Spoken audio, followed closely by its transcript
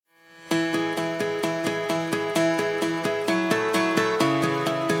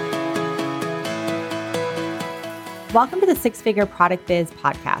Welcome to the Six Figure Product Biz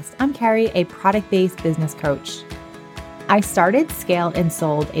podcast. I'm Carrie, a product-based business coach. I started, scaled, and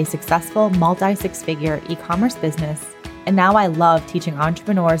sold a successful multi-six-figure e-commerce business, and now I love teaching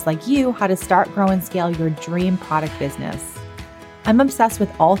entrepreneurs like you how to start, grow, and scale your dream product business. I'm obsessed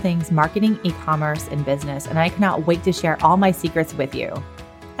with all things marketing, e-commerce, and business, and I cannot wait to share all my secrets with you.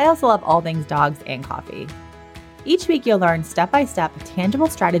 I also love all things dogs and coffee. Each week, you'll learn step-by-step tangible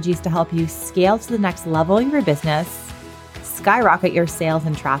strategies to help you scale to the next level of your business, skyrocket your sales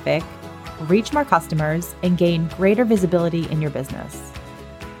and traffic, reach more customers, and gain greater visibility in your business.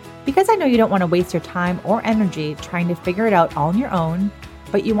 Because I know you don't want to waste your time or energy trying to figure it out all on your own,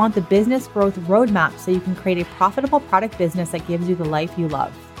 but you want the business growth roadmap so you can create a profitable product business that gives you the life you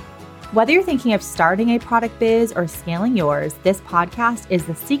love. Whether you're thinking of starting a product biz or scaling yours, this podcast is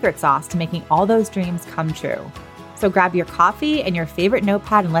the secret sauce to making all those dreams come true. So grab your coffee and your favorite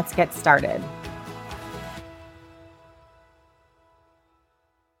notepad and let's get started.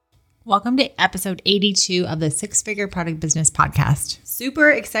 Welcome to episode 82 of the Six Figure Product Business Podcast.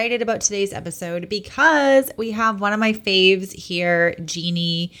 Super excited about today's episode because we have one of my faves here,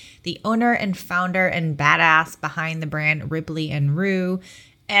 Jeannie, the owner and founder and badass behind the brand Ripley and Rue.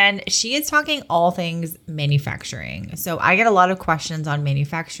 And she is talking all things manufacturing. So I get a lot of questions on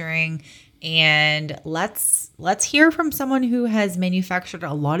manufacturing, and let's hear from someone who has manufactured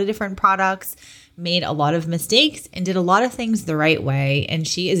a lot of different products, made a lot of mistakes, and did a lot of things the right way. And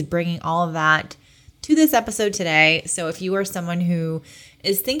she is bringing all of that to this episode today. So if you are someone who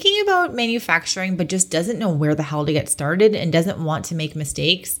is thinking about manufacturing but just doesn't know where the hell to get started and doesn't want to make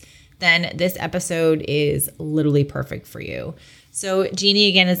mistakes, then this episode is literally perfect for you. So Jeannie,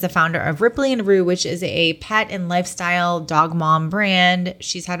 again, is the founder of Ripley and Rue, which is a pet and lifestyle dog mom brand.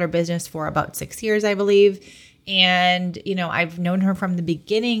 She's had her business for about 6 years, I believe. And, I've known her from the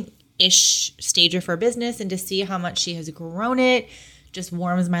beginning-ish stage of her business, and to see how much she has grown it just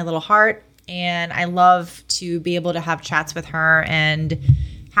warms my little heart. And I love to be able to have chats with her and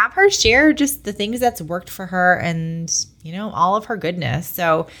have her share just the things that's worked for her and, all of her goodness.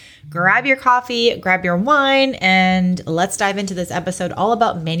 So grab your coffee, grab your wine, and let's dive into this episode all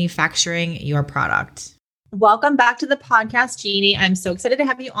about manufacturing your product. Welcome back to the podcast, Jeannie. I'm so excited to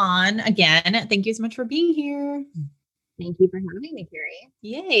have you on again. Thank you so much for being here. Thank you for having me, Carrie.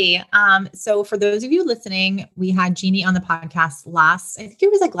 Yay. So for those of you listening, we had Jeannie on the podcast last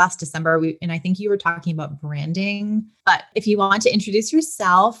December. And I think you were talking about branding, but if you want to introduce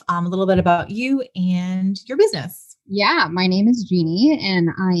yourself, a little bit about you and your business. Yeah, my name is Jeannie, and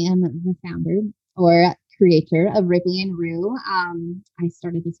I am the founder or creator of Ripley and Rue. I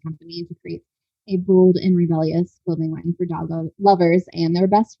started this company to create a bold and rebellious clothing line for dog lovers and their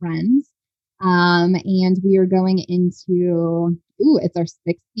best friends. And we are going into, it's our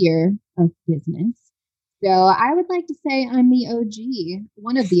 6th year of business. So I would like to say I'm the OG,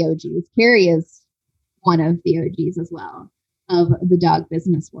 one of the OGs. Carrie is one of the OGs as well of the dog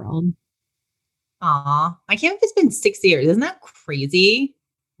business world. Aw, I can't believe it's been 6 years. Isn't that crazy?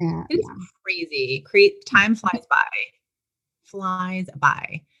 It's crazy. Time flies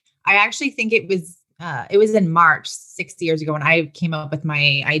by. I actually think it was in March 6 years ago when I came up with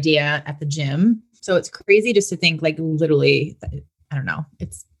my idea at the gym. So it's crazy just to think, like, literally, I don't know.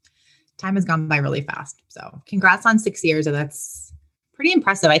 Time has gone by really fast. So congrats on 6 years. And that's pretty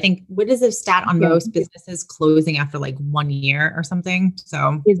impressive. I think, what is the stat on most businesses closing after like 1 year or something?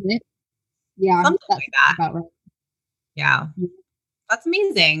 So is it? Yeah. Something like that. About right. Yeah. That's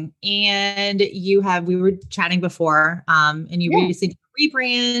amazing. And we were chatting before, and you recently did a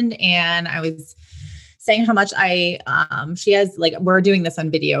rebrand, and I was saying how much she has, like, we're doing this on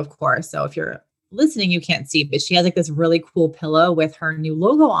video, of course. So if you're listening, you can't see, but she has like this really cool pillow with her new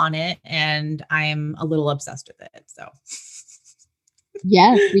logo on it. And I'm a little obsessed with it. So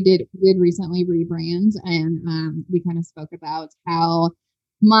yes, we did recently rebrand, and we kind of spoke about how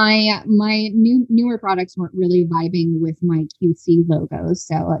my newer products weren't really vibing with my QC logos.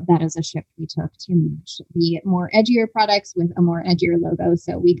 So that is a shift we took to match the more edgier products with a more edgier logo.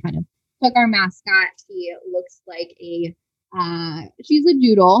 So we kind of took our mascot. He looks like she's a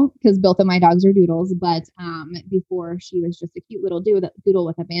doodle because both of my dogs are doodles. But before she was just a cute little doodle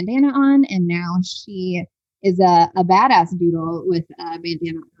with a bandana on. And now she is a badass doodle with a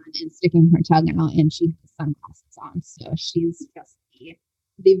bandana on and sticking her tongue out, and she has sunglasses on. So she's just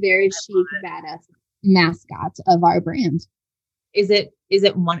the very chic, badass mascot of our brand. Is it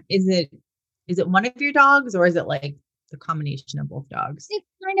one of your dogs, or is it like the combination of both dogs? It's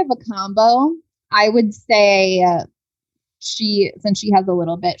kind of a combo. I would say since she has a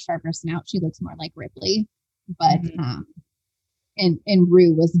little bit sharper snout, she looks more like Ripley, but and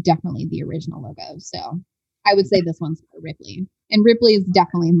Rue was definitely the original logo. So I would say this one's for Ripley, and Ripley is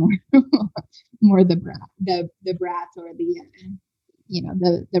definitely more more the brat or the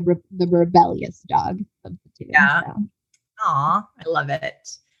the rebellious dog of the two. Yeah. So. Aw, I love it.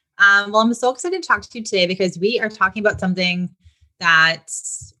 Well, I'm so excited to talk to you today because we are talking about something that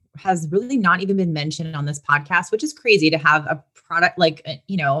has really not even been mentioned on this podcast, which is crazy to have a product like, a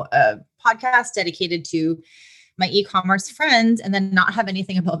podcast dedicated to my e-commerce friends and then not have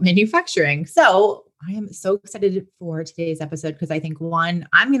anything about manufacturing. So I am so excited for today's episode because I think one,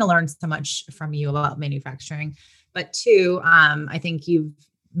 I'm going to learn so much from you about manufacturing, but two, I think you've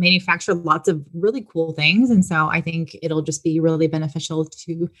manufactured lots of really cool things. And so I think it'll just be really beneficial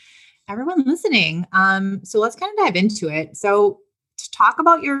to everyone listening. So let's kind of dive into it. So to talk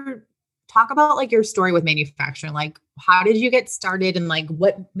about like your story with manufacturing, like how did you get started and like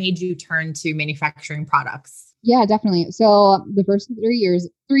what made you turn to manufacturing products? Yeah, definitely. So the first 3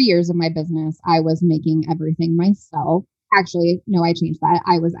 years of my business, I was making everything myself. Actually, no, I changed that.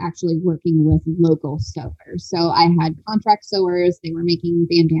 I was actually working with local sewers. So I had contract sewers. They were making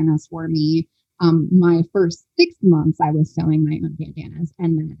bandanas for me. My first 6 months, I was sewing my own bandanas.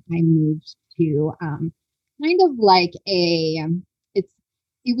 And then I moved to kind of like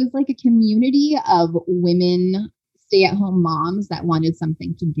it was like a community of women stay-at-home moms that wanted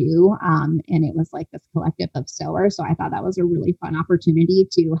something to do. And it was like this collective of sewers. So I thought that was a really fun opportunity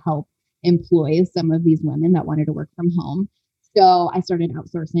to help employ some of these women that wanted to work from home. So I started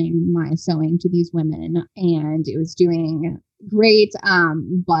outsourcing my sewing to these women and it was doing great.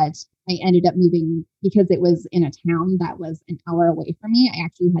 But I ended up moving because it was in a town that was an hour away from me. I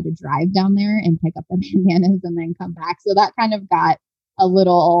actually had to drive down there and pick up the bandanas and then come back. So that kind of got a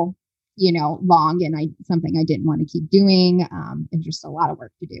little long and something I didn't want to keep doing. And just a lot of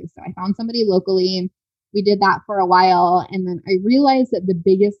work to do. So I found somebody locally. We did that for a while. And then I realized that the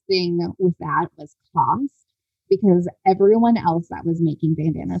biggest thing with that was cost because everyone else that was making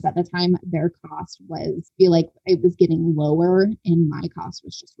bandanas at the time, their cost feel like it was getting lower and my cost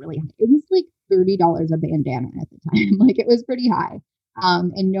was just really high. It was like $30 a bandana at the time. Like it was pretty high.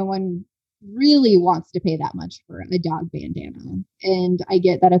 And no one really wants to pay that much for a dog bandana. And I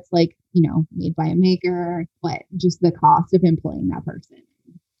get that it's like, made by a maker, but just the cost of employing that person,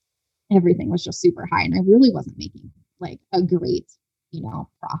 everything was just super high. And I really wasn't making like a great,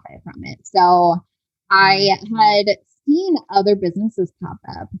 profit from it. So I had seen other businesses pop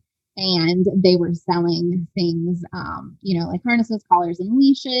up and they were selling things, like harnesses, collars, and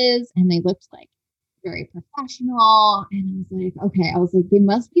leashes, and they looked like very professional. And I was like, they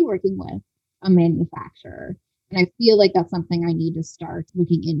must be working with a manufacturer. And I feel like that's something I need to start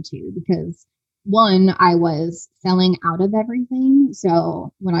looking into because one, I was selling out of everything.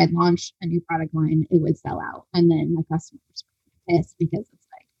 So when I launched a new product line, it would sell out. And then my customers were pissed because it's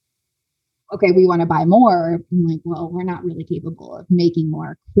like, okay, we want to buy more. I'm like, well, we're not really capable of making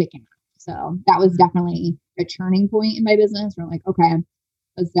more quick enough. So that was definitely a turning point in my business. We're like, okay,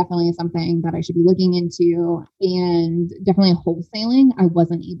 that's definitely something that I should be looking into. And definitely wholesaling. I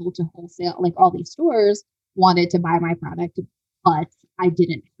wasn't able to wholesale. Like all these stores wanted to buy my product, but I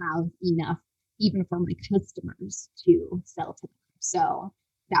didn't have enough even for my customers to sell to them. So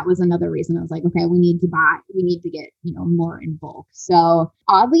that was another reason I was like, okay, we need to get, more in bulk. So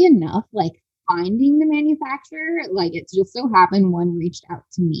oddly enough, like finding the manufacturer, like it just so happened one reached out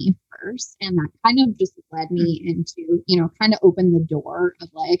to me first. And that kind of just led me into, kind of opened the door of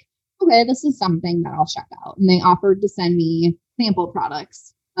like, okay, this is something that I'll check out. And they offered to send me sample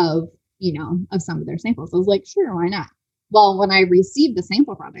products of some of their samples. I was like, sure, why not? Well, when I received the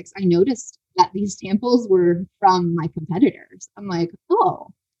sample products, I noticed that these samples were from my competitors. I'm like, oh,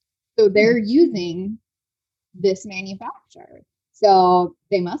 so they're using this manufacturer. So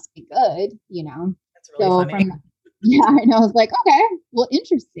they must be good, That's really funny. Yeah, I know. I was like, okay, well,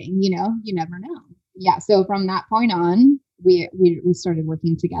 interesting, you never know. Yeah. So from that point on, we started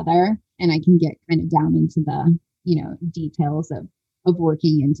working together and I can get kind of down into the, details of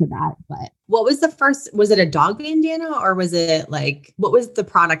working into that. But what was was it a dog bandana or was it like, what was the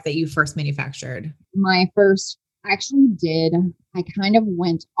product that you first manufactured? I kind of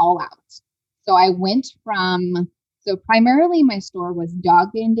went all out. So I went so primarily my store was dog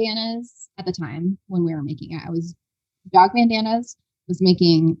bandanas at the time when we were making it. I was dog bandanas, was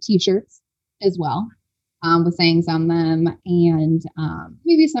making t-shirts as well, with sayings on them and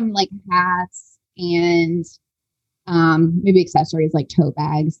maybe some like hats and maybe accessories like tote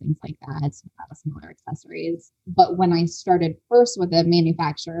bags, things like that, smaller accessories. But when I started first with a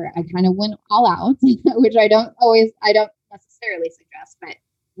manufacturer, I kind of went all out, which I don't necessarily suggest, but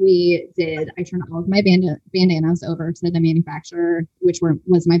I turned all of my bandanas over to the manufacturer, which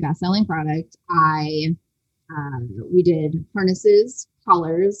was my best selling product. I We did harnesses,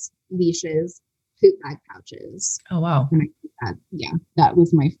 collars, leashes, poop bag pouches. Oh, wow. And I think that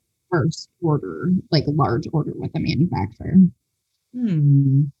was my first order, like a large order with a manufacturer.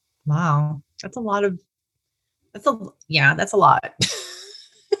 Wow. That's a lot.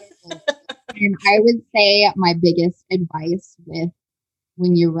 And I would say my biggest advice with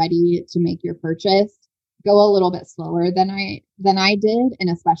when you're ready to make your purchase, go a little bit slower than I did. And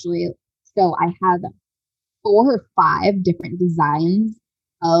especially, so I had 4 or 5 different designs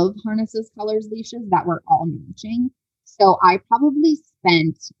of harnesses, collars, leashes that were all matching. So I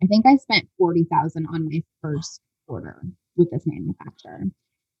think I spent 40,000 on my first order with this manufacturer.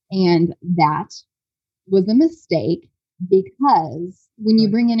 And that was a mistake because when you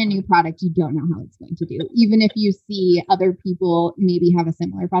bring in a new product, you don't know how it's going to do. Even if you see other people maybe have a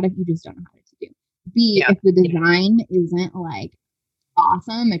similar product, you just don't know how to do. If the design isn't like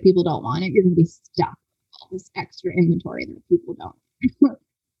awesome and people don't want it, you're going to be stuck with all this extra inventory that people don't.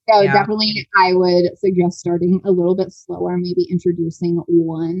 So definitely I would suggest starting a little bit slower, maybe introducing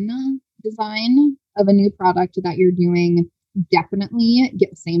one design of a new product that you're doing. Definitely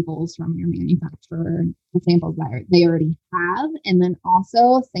get samples from your manufacturer, the samples that they already have, and then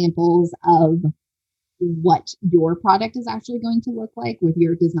also samples of what your product is actually going to look like with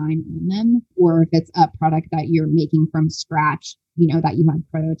your design on them, or if it's a product that you're making from scratch, that you have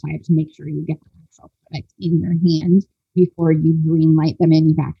prototypes, make sure you get the actual product in your hand before you green light the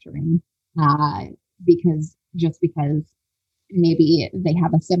manufacturing, because maybe they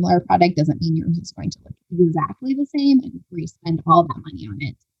have a similar product doesn't mean yours is going to look exactly the same. And before you spend all that money on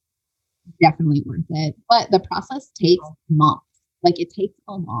it, definitely worth it. But the process takes months. Like it takes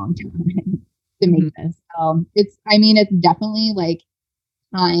a long time to make this. It's definitely like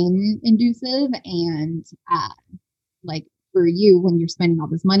time inducive, and like for you, when you're spending all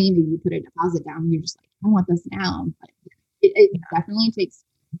this money, maybe you put a deposit down and you're just like, I want this now. But it definitely takes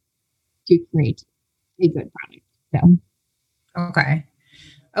to create a good product. So.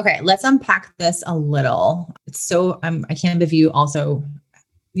 Okay. Let's unpack this a little. So I can't believe you also,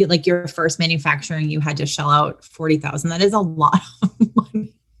 like your first manufacturing, you had to shell out 40,000. That is a lot of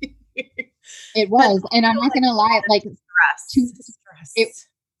money. It was. And I'm not going to lie, like stress.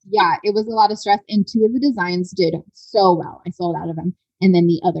 It was a lot of stress. And 2 of the designs did so well. I sold out of them. And then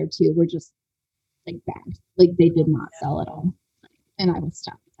the other 2 were just like bad. Like they did not sell at all. And I was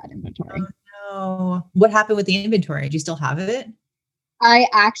stuck with that inventory. Oh, what happened with the inventory? Do you still have it? I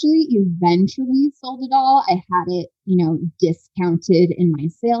actually eventually sold it all. I had it, discounted in my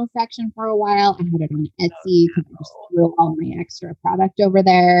sales section for a while. I had it on Etsy because I just threw all my extra product over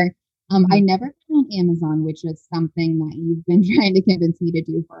there. I never put on Amazon, which is something that you've been trying to convince me to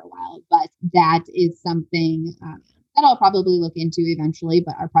do for a while. But that is something that I'll probably look into eventually.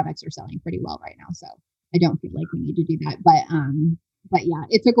 But our products are selling pretty well right now, so I don't feel like we need to do that. But yeah,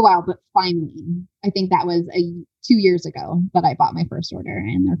 it took a while, but finally, I think that was 2 years ago that I bought my first order,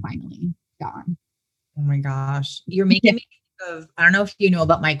 and they're finally gone. Oh my gosh. You're making me think of, I don't know if you know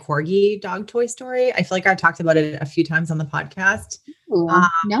about my Corgi dog toy story. I feel like I talked about it a few times on the podcast. Ooh, no, I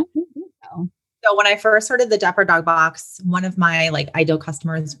don't think so. So when I first started the Dapper Dog Box, one of my ideal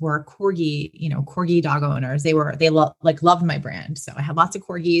customers were Corgi dog owners. They loved my brand. So I had lots of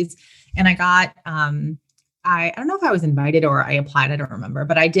Corgis, and I got, I don't know if I was invited or I applied, I don't remember,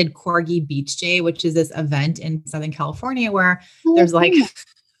 but I did Corgi Beach Day, which is this event in Southern California where there's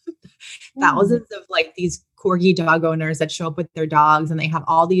thousands of these Corgi dog owners that show up with their dogs, and they have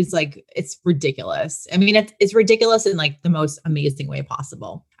all these, it's ridiculous. I mean, it's ridiculous in the most amazing way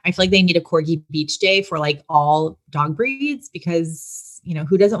possible. I feel like they need a Corgi Beach Day for all dog breeds, because,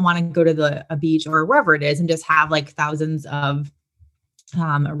 who doesn't want to go to a beach or wherever it is and just have thousands of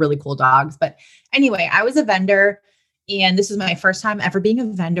really cool dogs. But anyway, I was a vendor, and this was my first time ever being a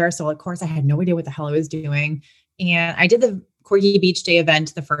vendor. So of course I had no idea what the hell I was doing. And I did the Corgi Beach Day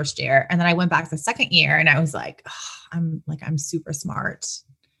event the first year. And then I went back the second year, and I was like, I'm super smart.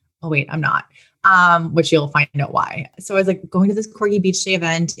 Oh wait, I'm not. Which you'll find out why. So I was going to this Corgi Beach Day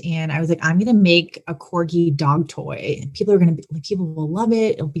event, and I was I'm going to make a Corgi dog toy. People will love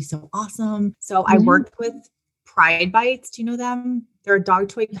it. It'll be so awesome. So I worked with Pride Bites. Do you know them? They're a dog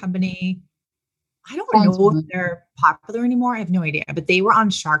toy company. I don't know if they're popular anymore. I have no idea, but they were on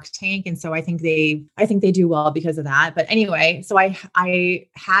Shark Tank. And so I think they do well because of that. But anyway, so I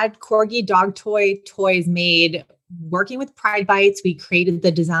had Corgi dog toys made working with Pride Bites. We created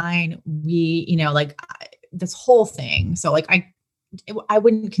the design. We, this whole thing. So I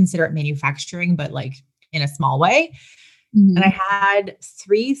wouldn't consider it manufacturing, but in a small way. Mm-hmm. And I had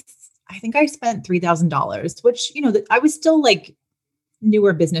I think I spent $3,000, which, I was still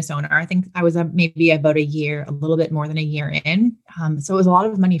newer business owner. I think I was maybe about a little bit more than a year in. So it was a lot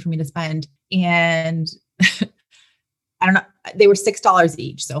of money for me to spend. And I don't know, they were $6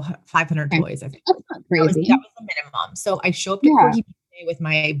 each. So 500 Okay. toys. I think That's not crazy. that was the minimum. So I show up to Yeah. Corgi Beach Day with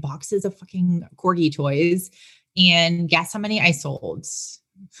my boxes of fucking Corgi toys, and guess how many I sold?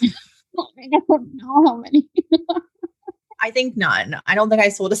 I don't know how many. I think none. I don't think I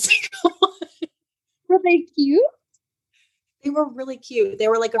sold a single one. Were they cute? They were really cute. They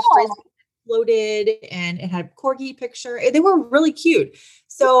were like a Oh, frisbee floated, and it had Corgi picture. They were really cute.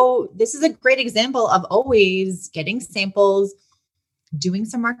 So this is a great example of always getting samples, doing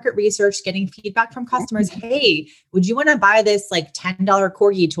some market research, getting feedback from customers. Hey, would you want to buy this like $10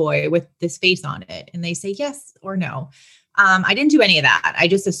 Corgi toy with this face on it? And they say yes or no. I didn't do any of that. I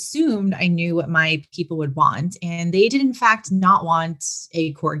just assumed I knew what my people would want. And they did, in fact, not want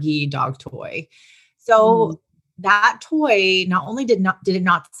a Corgi dog toy. So that toy not only did it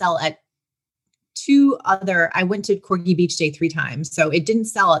not sell at I went to Corgi Beach Day 3 times. So it didn't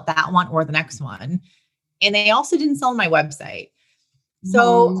sell at that one or the next one. And they also didn't sell on my website.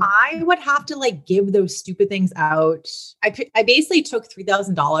 So I would have to like give those stupid things out. I basically took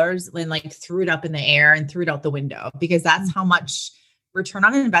 $3,000 and like threw it up in the air and threw it out the window, because that's how much return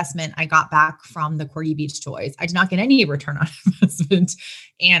on investment I got back from the Corgi Beach toys. I did not get any return on investment,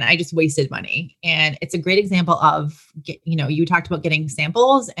 and I just wasted money. And it's a great example of, you talked about getting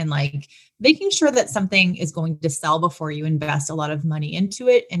samples and like making sure that something is going to sell before you invest a lot of money into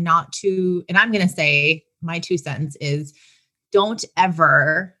it, and and I'm going to say my 2 cents is, don't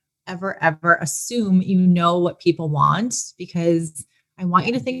ever, ever, ever assume you know what people want, because I want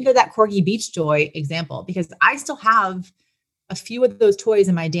you to think of that Corgi Beach toy example, because I still have a few of those toys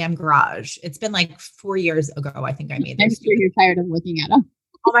in my damn garage. It's been like 4 years ago, I think I made those. I'm sure you're tired of looking at them.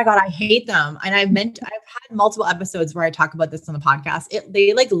 Oh my God, I hate them. And I've had multiple episodes where I talk about this on the podcast.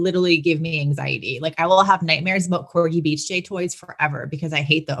 They like literally give me anxiety. Like I will have nightmares about Corgi Beach Day toys forever because I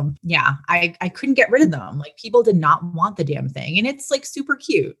hate them. Yeah. I couldn't get rid of them. Like people did not want the damn thing, and it's like super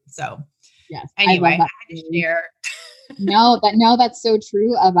cute. So yes, anyway, I had to share. No, that's so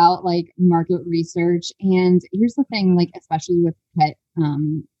true about like market research. And here's the thing, like, especially with pet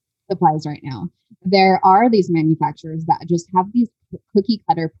supplies right now, there are these manufacturers that just have these cookie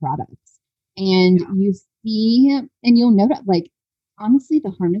cutter products, and you see, and you'll notice, like, honestly,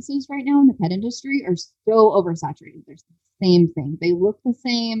 the harnesses right now in the pet industry are so oversaturated. They're the same thing. They look the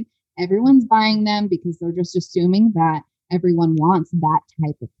same. Everyone's buying them because they're just assuming that everyone wants that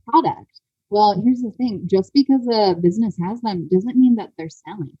type of product. Well, here's the thing. Just because a business has them doesn't mean that they're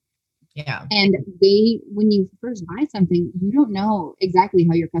selling. Yeah. And when you first buy something, you don't know exactly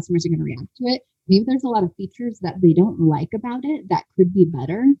how your customers are going to react to it. Maybe there's a lot of features that they don't like about it that could be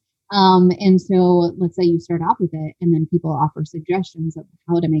better. And so let's say you start off with it and then people offer suggestions of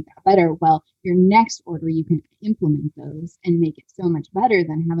how to make that better. Well, your next order, you can implement those and make it so much better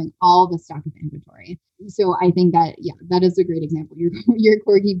than having all the stock of inventory. So I think that, that is a great example. Your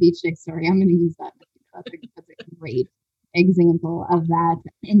Corgi Beach Day story, I'm going to use that. That's a great example of that.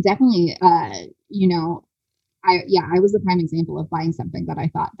 And definitely, I was the prime example of buying something that I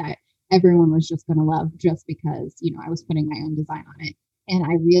thought that everyone was just going to love just because, I was putting my own design on it. And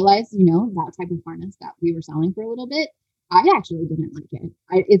I realized, that type of harness that we were selling for a little bit, I actually didn't like it.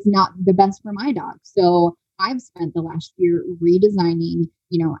 It's not the best for my dog. So I've spent the last year redesigning,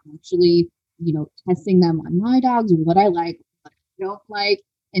 actually, testing them on my dogs, what I like, what I don't like,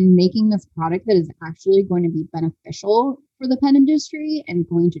 and making this product that is actually going to be beneficial for the pet industry and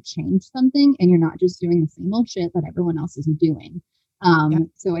going to change something. And you're not just doing the same old shit that everyone else is doing.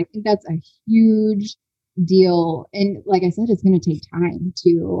 So I think that's a huge deal. And like I said, it's going to take time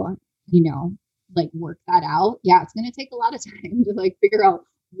to, like work that out. Yeah, it's going to take a lot of time to like figure out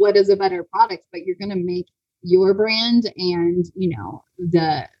what is a better product, but you're going to make your brand and,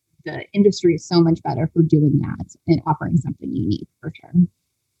 the industry is so much better for doing that and offering something unique for sure.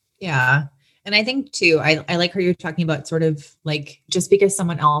 Yeah. And I think too, I like how you're talking about sort of like, just because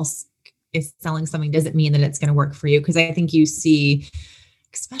someone else is selling something doesn't mean that it's going to work for you. Cause I think you see,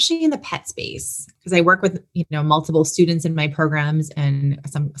 especially in the pet space, because I work with, multiple students in my programs, and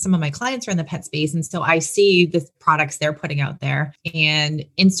some of my clients are in the pet space. And so I see the products they're putting out there, and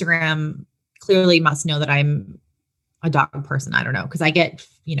Instagram clearly must know that I'm a dog person. I don't know. Cause I get,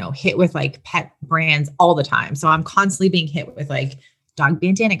 hit with like pet brands all the time. So I'm constantly being hit with like dog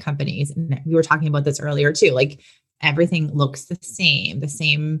bandana companies. And we were talking about this earlier too. Like everything looks the same,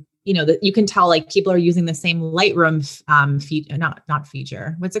 that you can tell like people are using the same Lightroom not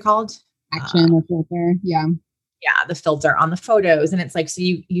feature. What's it called? Action or filter. Yeah. Yeah. The filter on the photos. And it's like, so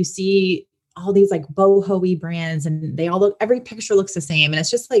you see all these like boho-y brands, and they all look, every picture looks the same. And it's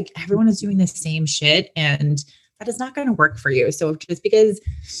just like, everyone is doing the same shit. And that is not going to work for you. So just because,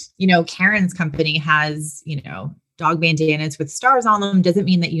 Karen's company has, dog bandanas with stars on them doesn't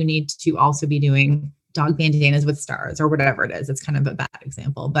mean that you need to also be doing dog bandanas with stars or whatever it is. It's kind of a bad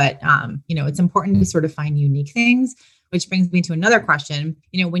example, but, it's important to sort of find unique things, which brings me to another question.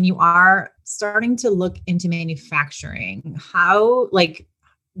 When you are starting to look into manufacturing, how, like,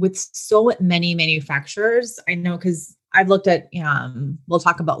 with so many manufacturers, I know, because I've looked at, we'll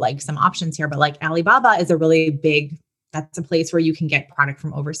talk about like some options here, but like Alibaba is a really big, that's a place where you can get product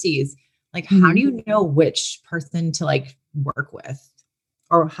from overseas. Like, how do you know which person to like work with?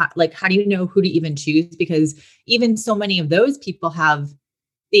 Or how do you know who to even choose? Because even so many of those people have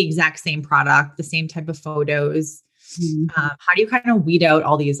the exact same product, the same type of photos. How do you kind of weed out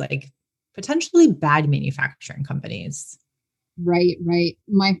all these like potentially bad manufacturing companies? Right.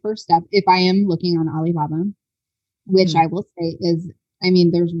 My first step, if I am looking on Alibaba, which I will say is,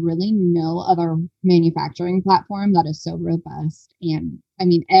 there's really no other manufacturing platform that is so robust. And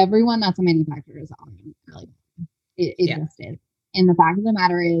everyone that's a manufacturer is on Alibaba. It just is. And the fact of the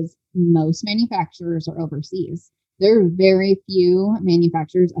matter is, most manufacturers are overseas. There are very few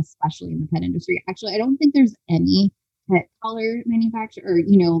manufacturers, especially in the pet industry. Actually, I don't think there's any pet collar manufacturer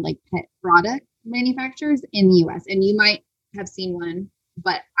or, like pet product manufacturers in the US. And you might have seen one,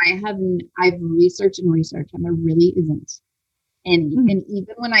 but I've researched and there really isn't any. And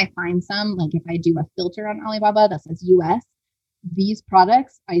even when I find some, like if I do a filter on Alibaba that says US, these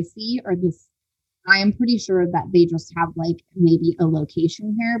products I see are this, I am pretty sure that they just have like maybe a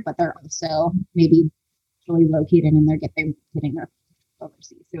location here, but they're also maybe actually located and they're getting their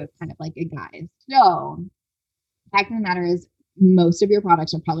overseas. So it's kind of like a guide. So the fact of the matter is, most of your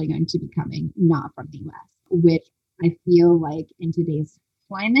products are probably going to be coming not from the US, which I feel like in today's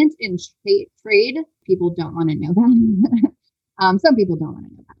climate in trade, people don't want to know that. Some people don't want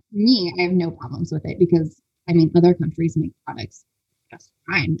to know that. Me, I have no problems with it because other countries make products just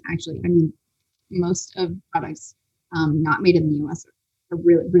fine. Actually, most of products not made in the US are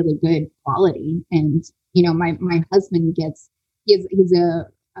really, really good quality. And my husband he's a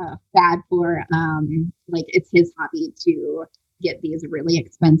fad for like it's his hobby to get these really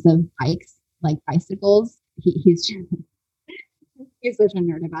expensive bikes, like bicycles. He's such a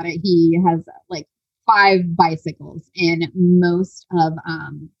nerd about it. He has like 5 bicycles, and most of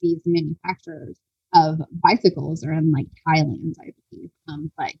these manufacturers of bicycles are in like Thailand, I believe.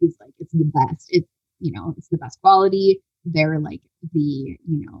 But he's like, it's the best. It's the best quality. They're like the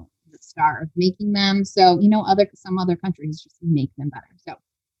star of making them. So some other countries just make them better. So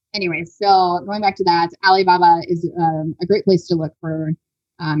anyway, so going back to that, Alibaba is a great place to look for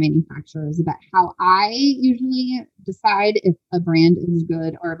manufacturers. But how I usually decide if a brand is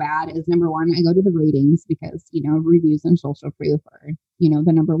good or bad is, number one, I go to the ratings because, reviews and social proof are,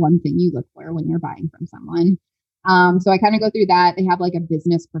 the number one thing you look for when you're buying from someone. So I kind of go through that. They have like a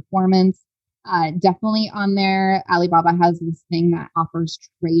business performance. Definitely on there, Alibaba has this thing that offers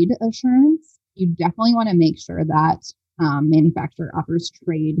trade assurance. You definitely want to make sure that manufacturer offers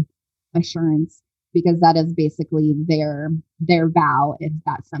trade assurance, because that is basically their vow. If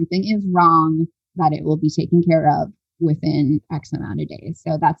that something is wrong, that it will be taken care of within X amount of days.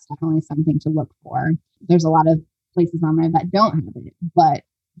 So that's definitely something to look for. There's a lot of places on there that don't have it, but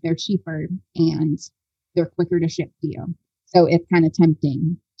they're cheaper and they're quicker to ship to you. So it's kind of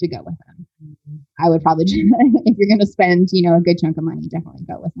tempting to go with them. I would probably, if you're going to spend, a good chunk of money, definitely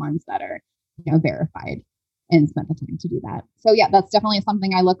go with ones that are, verified and spent the time to do that. So yeah, that's definitely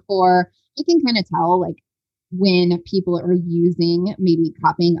something I look for. You can kind of tell like when people are maybe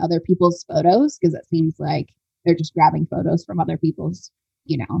copying other people's photos, because it seems like they're just grabbing photos from other people's,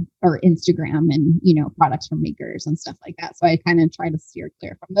 or Instagram and, products from makers and stuff like that. So I kind of try to steer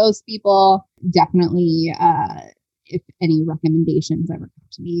clear from those people. Definitely, if any recommendations ever come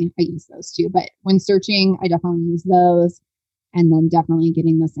to me, I use those too. But when searching, I definitely use those. And then definitely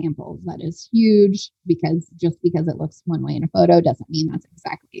getting the samples. That is huge, because just because it looks one way in a photo doesn't mean that's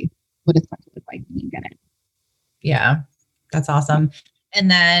exactly what it's going to look like when you get it. Yeah, that's awesome. And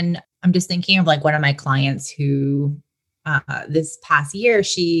then I'm just thinking of like one of my clients who this past year,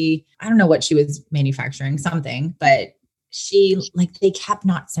 I don't know what she was manufacturing, something, but they kept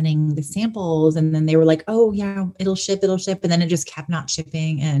not sending the samples. And then they were like, oh yeah, it'll ship. And then it just kept not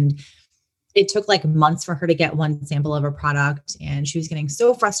shipping. And it took like months for her to get one sample of her product, and she was getting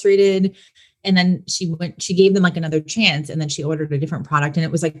so frustrated. And then she gave them like another chance, and then she ordered a different product, and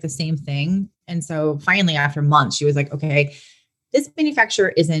it was like the same thing. And so finally, after months, she was like, okay, this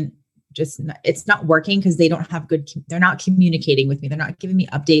manufacturer isn't it's not working because they don't have they're not communicating with me. They're not giving me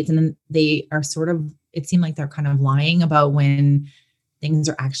updates. And then they are it seemed like they're kind of lying about when things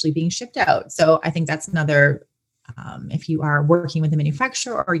are actually being shipped out. So I think that's another, if you are working with a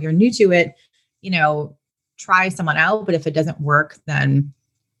manufacturer or you're new to it, try someone out. But if it doesn't work, then,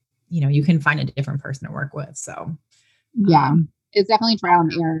 you can find a different person to work with. So yeah, it's definitely trial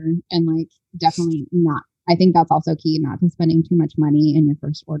and error, and like definitely not. I think that's also key, not to spending too much money in your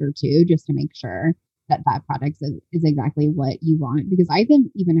first order too, just to make sure that product is exactly what you want. Because I've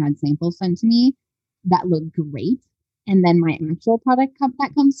even had samples sent to me that look great, and then my actual product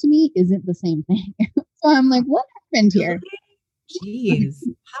that comes to me isn't the same thing. So I'm like, what happened here? Jeez,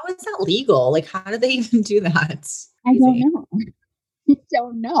 how is that legal? Like, how do they even do that? I don't know. I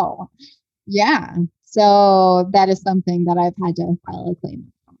don't know. Yeah. So that is something that I've had to file a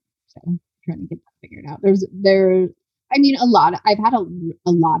claim on. So I'm trying to get that figured out. I've had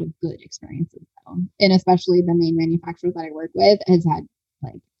a lot of good experiences though. And especially the main manufacturer that I work with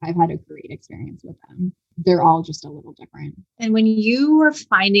I've had a great experience with them. They're all just a little different. And when you were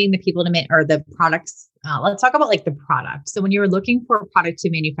finding the people to make, or the products, let's talk about like the product. So when you were looking for a product to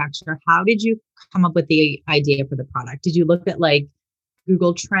manufacture, how did you come up with the idea for the product? Did you look at like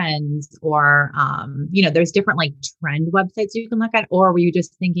Google Trends or, there's different like trend websites you can look at, or were you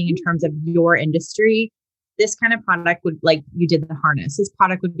just thinking in terms of your industry, this kind of product would, like you did the harness, this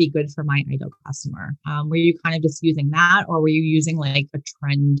product would be good for my ideal customer. Were you kind of just using that, or were you using like a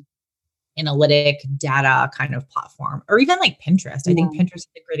trend analytic data kind of platform, or even like Pinterest? I think Pinterest is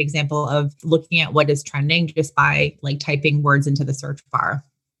a great example of looking at what is trending just by like typing words into the search bar.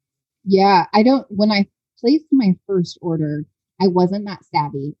 Yeah. When I placed my first order, I wasn't that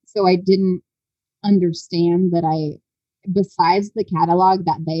savvy. So I didn't understand that besides the catalog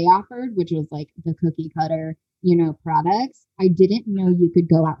that they offered, which was like the cookie cutter, products, I didn't know you could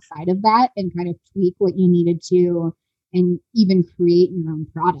go outside of that and kind of tweak what you needed to, and even create your own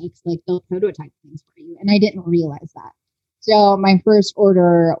products. Like they'll prototype things for you. And I didn't realize that. So my first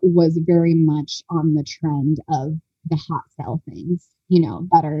order was very much on the trend of the hot sell things,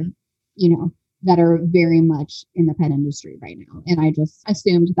 that are very much in the pet industry right now. And I just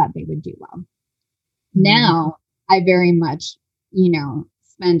assumed that they would do well. Mm-hmm. Now I very much,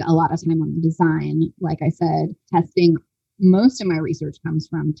 spend a lot of time on the design. Like I said, testing. Most of my research comes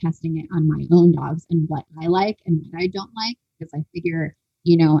from testing it on my own dogs and what I like and what I don't like, because I figure,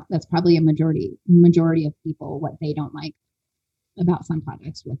 that's probably a majority of people, what they don't like about some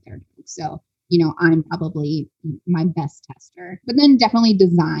products with their dogs. So, I'm probably my best tester. But then definitely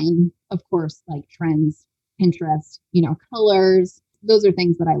design, of course, like trends, Pinterest, colors. Those are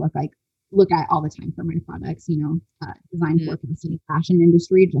things that I look at all the time for my products, design forecast in the fashion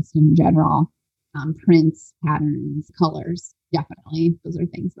industry, just in general, prints, patterns, colors. Definitely. Those are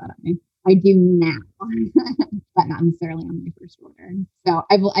things that I do now, but not necessarily on my first order. So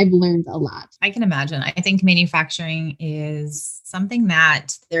I've learned a lot. I can imagine. I think manufacturing is something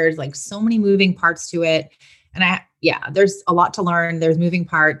that there's like so many moving parts to it. And there's a lot to learn. There's moving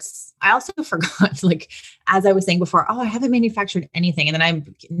parts. I also forgot, like, as I was saying before, I haven't manufactured anything. And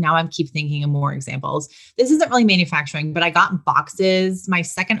then I keep thinking of more examples. This isn't really manufacturing, but I got boxes. My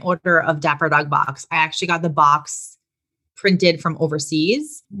second order of Dapper Dog box, I actually got the box printed from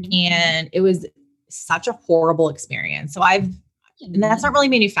overseas, and it was such a horrible experience. And that's not really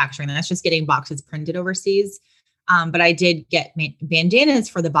manufacturing. That's just getting boxes printed overseas. But I did get bandanas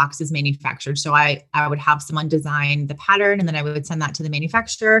for the boxes manufactured. So I would have someone design the pattern, and then I would send that to the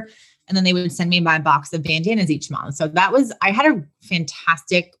manufacturer, and then they would send me my box of bandanas each month. So I had a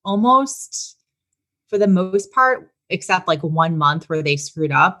fantastic, almost for the most part, except like 1 month where they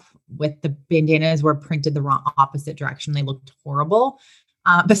screwed up with the bandanas were printed the wrong opposite direction. They looked horrible.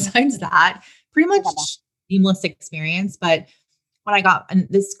 Besides that, pretty much seamless experience. But what I got, and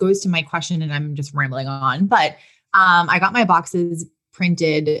this goes to my question and I'm just rambling on, but I got my boxes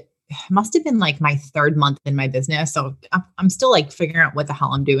printed, must have been like my 3rd month in my business. So I'm still like figuring out what the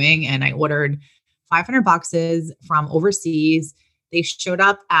hell I'm doing. And I ordered 500 boxes from overseas. They showed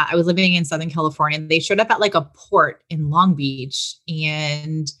up I was living in Southern California. They showed up at like a port in Long Beach,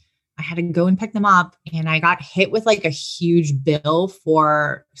 and I had to go and pick them up, and I got hit with like a huge bill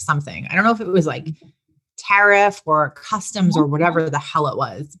for something. I don't know if it was like tariff or customs or whatever the hell it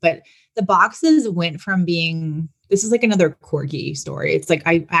was, but the boxes went from being, this is like another corgi story. It's like,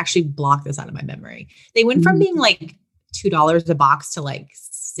 I actually blocked this out of my memory. They went from being like $2 a box to like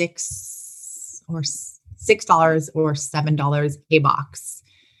 $6 or $7 a box.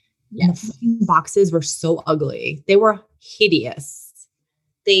 Yes. And the fucking boxes were so ugly. They were hideous.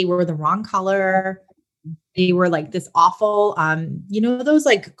 They were the wrong color. They were like this awful, those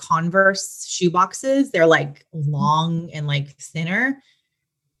like Converse shoe boxes, they're like long and like thinner.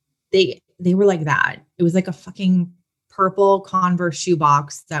 They were like that. It was like a fucking purple Converse shoe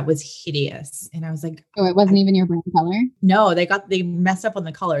box that was hideous. And I was like, Oh, it wasn't even your brand color? no, they messed up on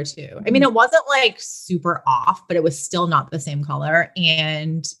the color too. I mean, it wasn't like super off, but it was still not the same color.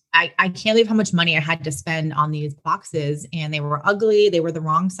 And I can't believe how much money I had to spend on these boxes, and they were ugly. They were the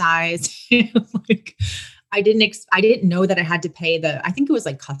wrong size. Like I didn't know that I had to pay I think it was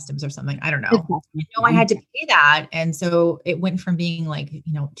like customs or something. I don't know. I know I had to pay that. And so it went from being like,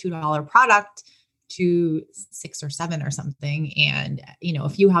 $2 product to 6 or 7 or something. And,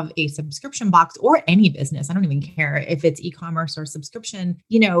 if you have a subscription box or any business, I don't even care if it's e-commerce or subscription,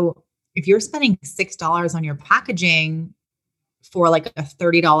 if you're spending $6 on your packaging for like a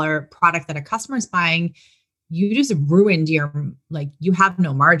 $30 product that a customer's buying, you just ruined you have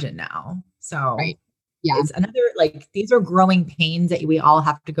no margin now. So right. Yeah. It's another, like, these are growing pains that we all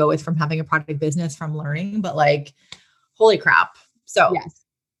have to go with from having a product business, from learning, but like, holy crap. So yes.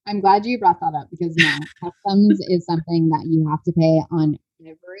 I'm glad you brought that up, because no, customs is something that you have to pay on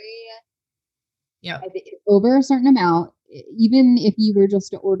over a certain amount, even if you were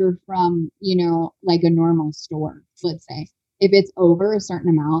just to order from, like a normal store, let's say, if it's over a certain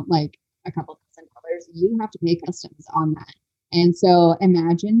amount, like a couple $1,000, you have to pay customs on that. And so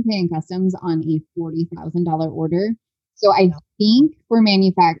imagine paying customs on a $40,000 order. So I think for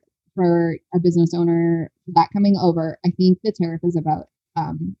a business owner, that coming over, I think the tariff is about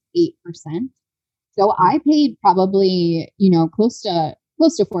 8%. So I paid probably, close to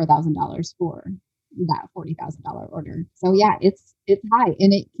 $4,000 for that $40,000 order. So yeah, it's high,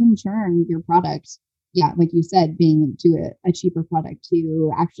 and it can turn your product, like you said, being to a cheaper product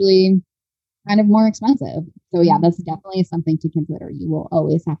to actually kind of more expensive. So yeah, that's definitely something to consider. You will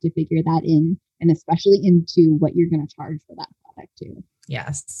always have to figure that in, and especially into what you're going to charge for that product too.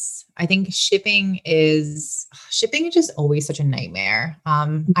 Yes. I think shipping is just always such a nightmare.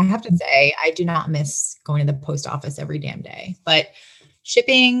 I have to say, I do not miss going to the post office every damn day, but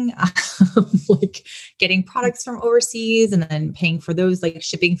shipping, like getting products from overseas and then paying for those like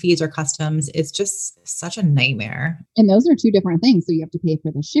shipping fees or customs, it's just such a nightmare. And those are two different things. So you have to pay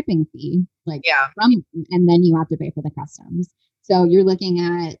for the shipping fee, and then you have to pay for the customs. So you're looking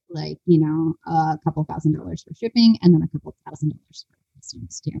at like, a couple $1,000s for shipping, and then a couple $1,000 for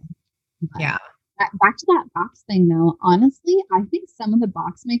customs too. But yeah. Back to that box thing though, honestly, I think some of the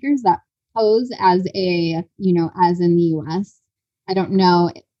box makers that pose as as in the US, I don't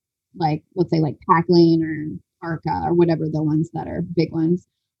know, like, let's say like Packlane or Arca or whatever, the ones that are big ones.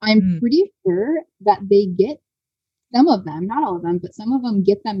 I'm pretty sure that they get some of them, not all of them, but some of them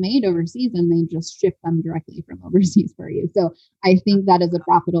get them made overseas, and they just ship them directly from overseas for you. So I think that is a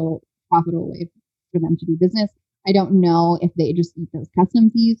profitable way for them to do business. I don't know if they just eat those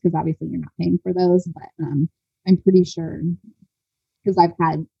custom fees, because obviously you're not paying for those, but I'm pretty sure, because I've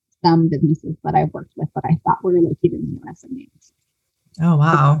had some businesses that I've worked with that I thought were located in the US and they. Oh,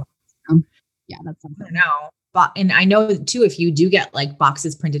 wow. Yeah, that's something. I don't know. But, and I know too, if you do get like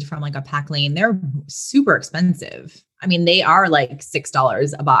boxes printed from like a Packlane, they're super expensive. I mean, they are like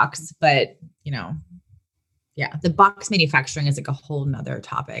 $6 a box, but yeah, the box manufacturing is like a whole nother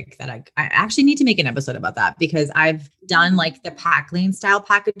topic that I actually need to make an episode about that, because I've done like the Packlane style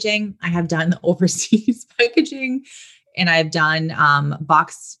packaging. I have done the overseas packaging, and I've done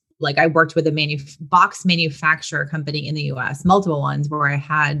box. Like I worked with a box manufacturer company in the US, multiple ones, where I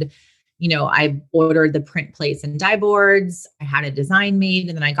had, I ordered the print plates and die boards. I had a design made,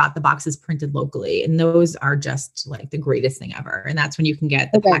 and then I got the boxes printed locally. And those are just like the greatest thing ever. And that's when you can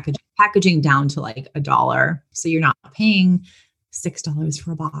get the packaging down to like $1. So you're not paying $6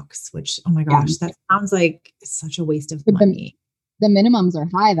 for a box, which, oh my gosh, that sounds like such a waste of money. The minimums are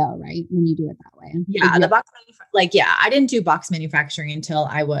high though, right? When you do it that way. Yeah. The box, I didn't do box manufacturing until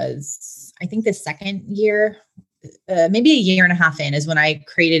I was, I think the second year, maybe a year and a half in, is when I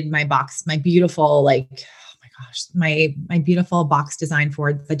created my beautiful, like, oh my gosh, my beautiful box design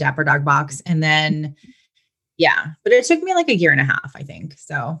for the Dapper Dog box. And then, but it took me like a year and a half, I think.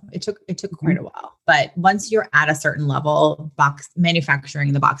 So it took quite a while, but once you're at a certain level, box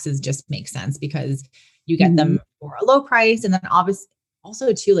manufacturing, the boxes just make sense, because you get them for a low price. And then obviously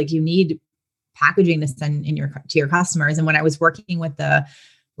also too, like you need packaging to send to your customers. And when I was working with I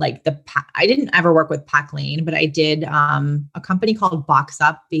didn't ever work with Packlane, but I did a company called Box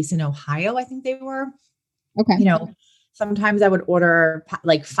Up based in Ohio. I think they were, okay. Sometimes I would order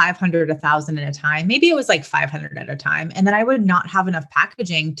like 500, 1,000 at a time. Maybe it was like 500 at a time. And then I would not have enough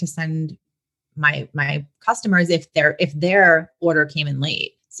packaging to send my customers if their order came in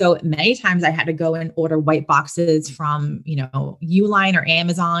late. So many times I had to go and order white boxes from, Uline or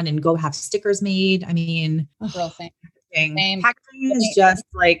Amazon and go have stickers made. I mean, Girl, same. packaging is just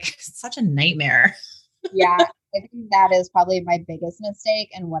like such a nightmare. Yeah, I think that is probably my biggest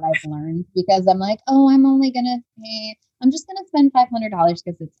mistake and what I've learned, because I'm like, oh, I'm just gonna spend $500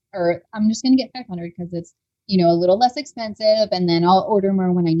 or I'm just gonna get 500 because it's, a little less expensive, and then I'll order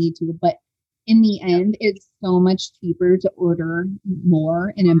more when I need to. But in the end, it's so much cheaper to order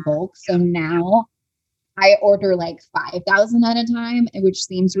more and in bulk. So now I order like 5,000 at a time, which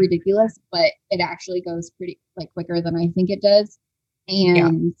seems ridiculous, but it actually goes pretty like quicker than I think it does.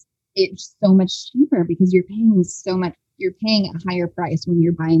 And it's so much cheaper because you're paying a higher price when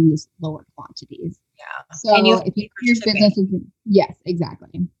you're buying these lower quantities. Yeah. So if your business is, yes, exactly.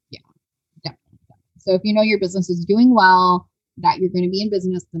 Yeah, definitely. So if your business is doing well, that you're going to be in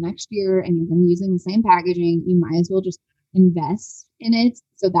business the next year and you're going to be using the same packaging, you might as well just invest in it.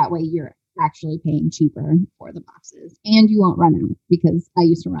 So that way you're actually paying cheaper for the boxes and you won't run out, because I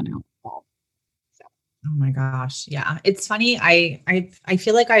used to run out all. Oh my gosh. Yeah. It's funny. I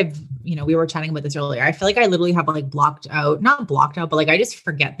feel like we were chatting about this earlier. I feel like I literally have like not blocked out, but like I just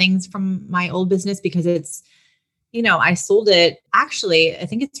forget things from my old business because it's, I sold it actually, I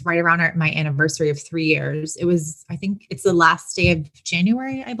think it's right around my anniversary of 3 years. I think it's the last day of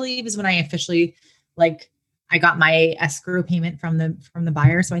January, I believe, is when I officially I got my escrow payment from the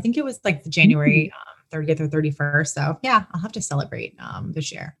buyer. So I think it was like the January 30th or 31st. So yeah, I'll have to celebrate this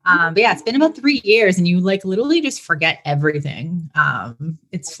year. But yeah, it's been about 3 years and you literally just forget everything.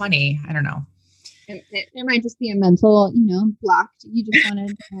 It's funny. I don't know. It might just be a mental, blocked. You just want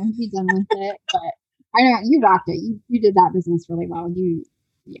to be done with it. But I know you rocked it. You did that business really well.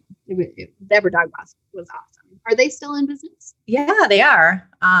 Deborah Dog Boss was awesome. Are they still in business? Yeah, they are.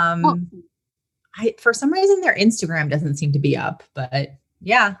 For some reason their Instagram doesn't seem to be up, but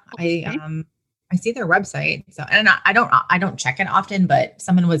yeah, I see their website. So, and I don't check it often, but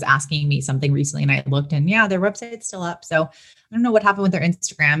someone was asking me something recently and I looked and yeah, their website's still up. So I don't know what happened with their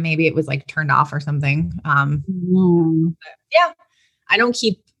Instagram. Maybe it was like turned off or something. Yeah, I don't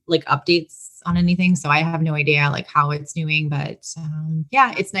keep like updates on anything. So I have no idea like how it's doing, but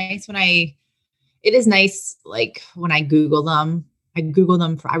yeah, it's nice it is nice. Like when I Google them,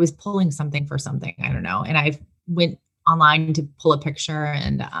 I was pulling something for something, I don't know. And I went online to pull a picture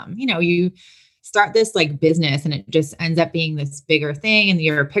and, you start this like business and it just ends up being this bigger thing and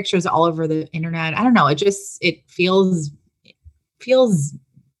your pictures all over the internet. I don't know. It feels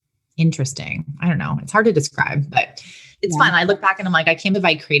interesting. I don't know. It's hard to describe, but it's fun. I look back and I'm like, I can't believe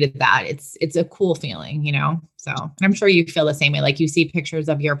I created that. It's a cool feeling, So, and I'm sure you feel the same way. Like you see pictures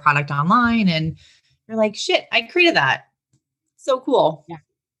of your product online and you're like, shit, I created that. So cool.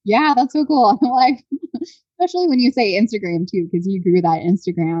 Yeah, that's so cool. Like, especially when you say Instagram too, because you grew that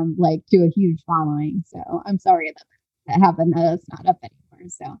Instagram like to a huge following. So I'm sorry that happened. It's not up anymore.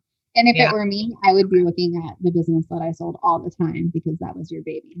 So, and if it were me, I would be looking at the business that I sold all the time because that was your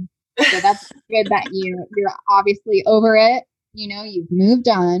baby. So that's good that you're obviously over it. You've moved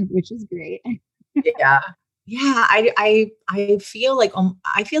on, which is great. Yeah. Yeah. I feel like,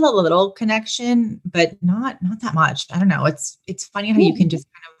 I feel a little connection, but not that much. I don't know. It's funny how you can just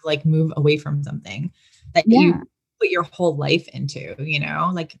kind of like move away from something that you put your whole life into,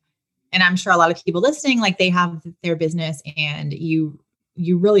 like, and I'm sure a lot of people listening, like they have their business and you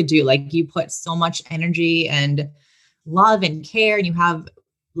really do, like you put so much energy and love and care and you have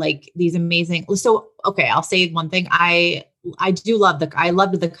like these amazing, so, okay, I'll say one thing. I loved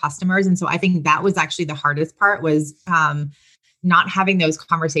the customers. And so I think that was actually the hardest part was, not having those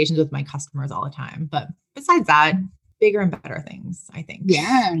conversations with my customers all the time. But besides that, bigger and better things, I think.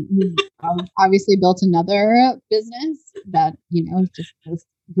 Yeah. You obviously built another business that, is just this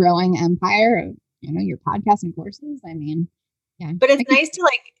growing empire of, your podcast and courses. I mean, yeah. But it's nice to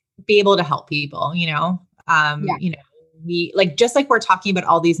like be able to help people, we like, just like we're talking about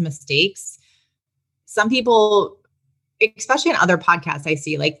all these mistakes, some people, especially in other podcasts I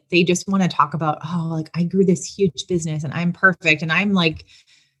see, like they just want to talk about, oh, like I grew this huge business and I'm perfect. And I'm like,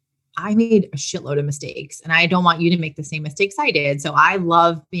 I made a shitload of mistakes and I don't want you to make the same mistakes I did. So I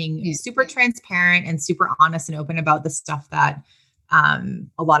love being super transparent and super honest and open about the stuff that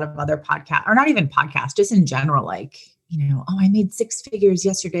a lot of other podcasts, or not even podcasts, just in general, like, oh, I made 6 figures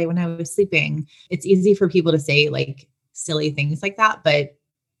yesterday when I was sleeping. It's easy for people to say like silly things like that, but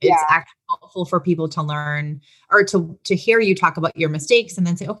it's actually helpful for people to learn or to hear you talk about your mistakes and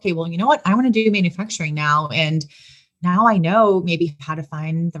then say, okay, well, you know what? I want to do manufacturing now. And now I know maybe how to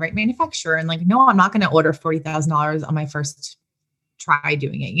find the right manufacturer and like, no, I'm not going to order $40,000 on my first try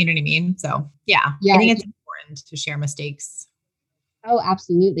doing it. You know what I mean? So yeah, I think it's important to share mistakes. Oh,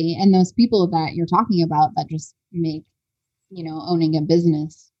 absolutely. And those people that you're talking about that just make, owning a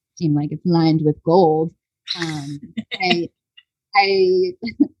business seem like it's lined with gold. Um, I, I,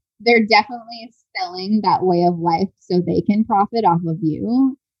 they're definitely selling that way of life so they can profit off of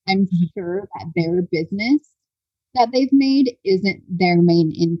you. I'm Mhm. sure that their business that they've made isn't their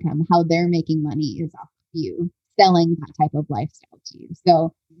main income. How they're making money is off of you selling that type of lifestyle to you.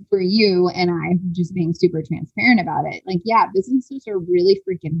 So for you and I just being super transparent about it, like, yeah, businesses are really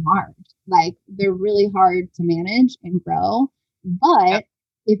freaking hard. Like they're really hard to manage and grow. Yep. But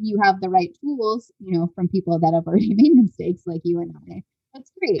if you have the right tools, from people that have already made mistakes like you and I,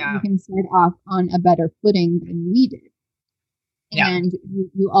 that's great. You Yeah. can start off on a better footing than we did. Yeah. And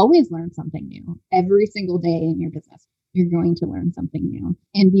you always learn something new every single day in your business. You're going to learn something new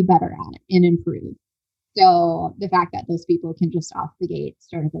and be better at it and improve. So the fact that those people can just off the gate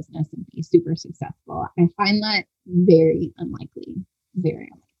start a business and be super successful, I find that very unlikely. Very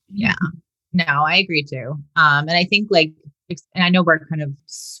Yeah. unlikely. No, I agree too. And I think and I know we're kind of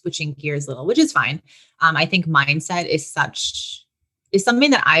switching gears a little, which is fine. I think mindset is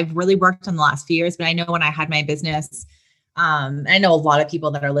something that I've really worked on the last few years, but I know when I had my business, I know a lot of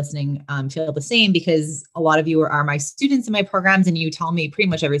people that are listening, feel the same because a lot of you are my students in my programs and you tell me pretty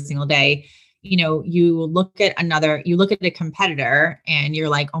much every single day, you look at a competitor and you're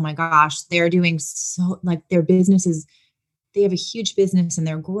like, oh my gosh, they're doing so like their businesses they have a huge business and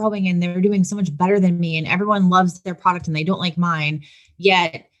they're growing and they're doing so much better than me and everyone loves their product and they don't like mine.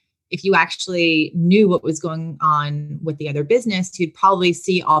 Yet, if you actually knew what was going on with the other business, you'd probably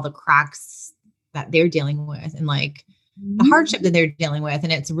see all the cracks that they're dealing with and like the hardship that they're dealing with.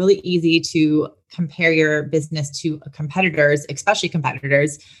 And it's really easy to compare your business to competitors, especially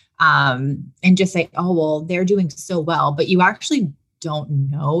competitors, and just say, oh, well, they're doing so well, but you actually don't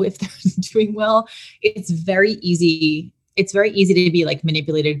know if they're doing well. It's very easy to be like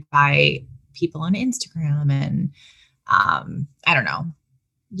manipulated by people on Instagram and I don't know,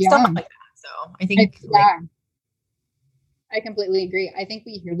 stuff Yeah. like that. So I think Yeah. I completely agree. I think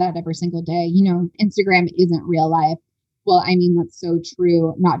we hear that every single day. Instagram isn't real life. Well, I mean, that's so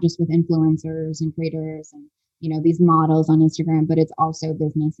true, not just with influencers and creators and, these models on Instagram, but it's also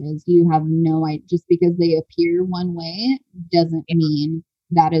businesses. You have no idea, just because they appear one way doesn't mean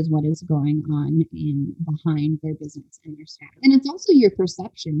that is what is going on in behind their business and their staff. And it's also your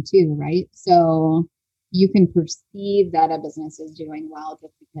perception too, right? So you can perceive that a business is doing well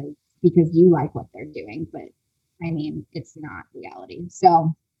just because you like what they're doing, but I mean, it's not reality.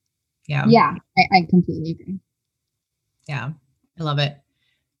 So yeah, yeah, I completely agree. yeah, I love it.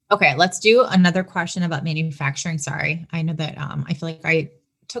 Okay, let's do another question about manufacturing. Sorry, I know that I feel like I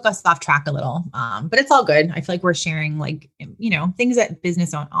took us off track a little, but it's all good. I feel like we're sharing things that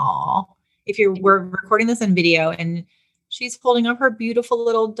business on all. We're recording this in video, and she's holding up her beautiful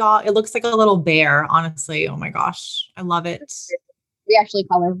little dog. It looks like a little bear. Honestly, oh my gosh, I love it. We actually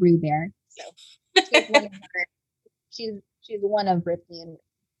call her Rue Bear. So she's one of her, she's one of Ripley and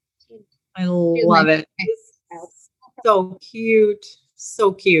she's I she's my love it. child. So cute,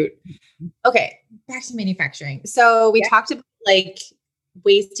 so cute. Okay, back to manufacturing. So we Yeah. talked about like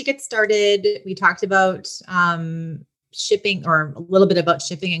ways to get started. We talked about shipping or a little bit about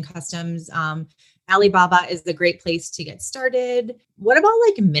shipping and customs. Alibaba is the great place to get started. What about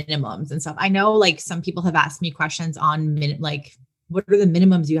like minimums and stuff? I know like some people have asked me questions on like what are the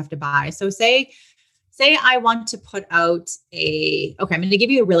minimums you have to buy? So say I want to put out okay, I'm going to give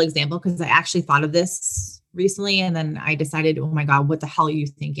you a real example because I actually thought of this recently and then I decided, oh my God, what the hell are you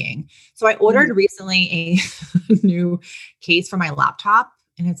thinking? So I ordered recently a new case for my laptop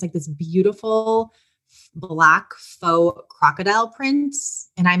and it's like this beautiful black faux crocodile print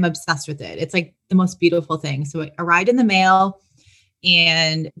and I'm obsessed with it. It's like the most beautiful thing. So it arrived in the mail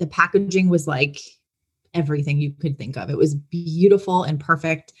and the packaging was like everything you could think of. It was beautiful and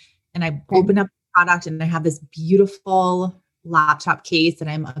perfect. And I opened up the product and I have this beautiful laptop case that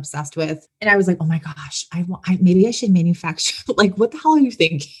I'm obsessed with. And I was like, oh my gosh, maybe I should manufacture, like, what the hell are you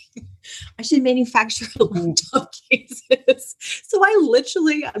thinking? I should manufacture laptop cases. So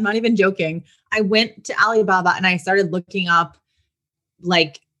I'm not even joking. I went to Alibaba and I started looking up,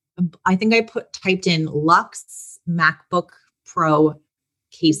 like, I think typed in Lux MacBook Pro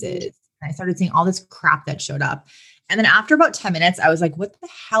cases. And I started seeing all this crap that showed up. And then after about 10 minutes, I was like, what the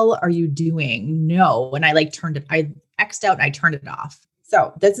hell are you doing? No. And I X'd out and I turned it off.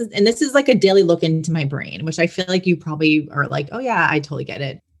 So this is like a daily look into my brain, which I feel like you probably are like, oh yeah, I totally get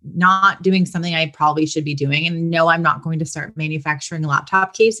it. Not doing something I probably should be doing. And no, I'm not going to start manufacturing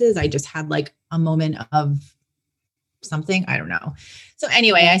laptop cases. I just had like a moment of something, I don't know. So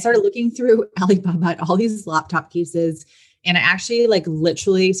anyway, I started looking through Alibaba at all these laptop cases And I actually like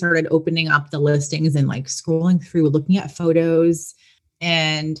literally started opening up the listings and like scrolling through, looking at photos.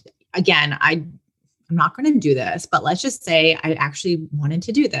 And again, I'm not going to do this, but let's just say I actually wanted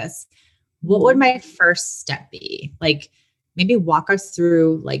to do this. What would my first step be? Like maybe walk us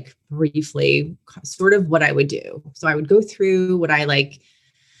through like briefly sort of what I would do. So I would go through what I like,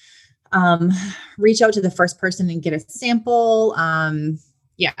 reach out to the first person and get a sample.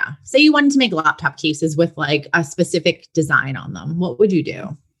 Yeah. Say you wanted to make laptop cases with like a specific design on them. What would you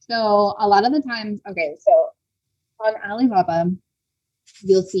do? So a lot of the times, okay, so on Alibaba,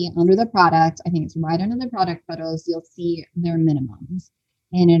 you'll see under the product, I think it's right under the product photos, you'll see their minimums.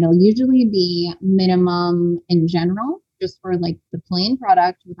 And it'll usually be minimum in general, just for like the plain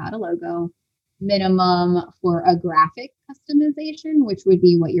product without a logo, minimum for a graphic customization, which would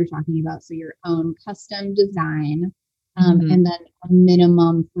be what you're talking about. So your own custom design. And then a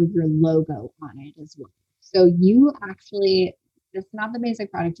minimum for your logo on it as well. So you actually, it's not the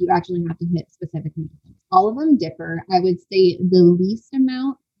basic product, you actually have to hit specific minimums. All of them differ. I would say the least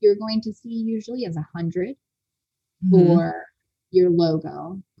amount you're going to see usually is 100 for your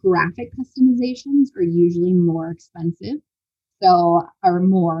logo. Graphic customizations are usually more expensive. So, or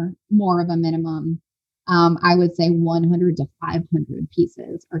more of a minimum. I would say 100 to 500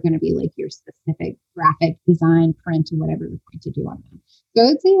 pieces are going to be like your specific graphic design, print, or whatever you're going to do on them. So I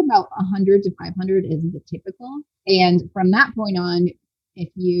would say about 100 to 500 is the typical. And from that point on, if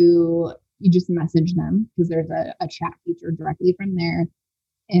you just message them, because there's a chat feature directly from there,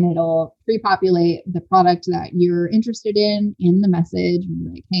 and it'll pre-populate the product that you're interested in the message. And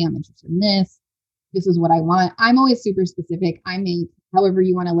you're like, hey, I'm interested in this. This is what I want. I'm always super specific. I make however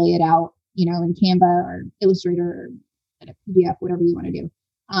you want to lay it out, in Canva or Illustrator or a PDF, whatever you want to do.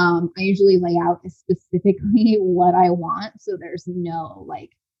 I usually lay out specifically what I want. So there's no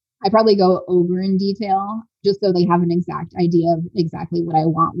I probably go over in detail just so they have an exact idea of exactly what I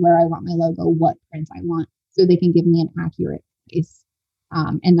want, where I want my logo, what print I want, so they can give me an accurate price.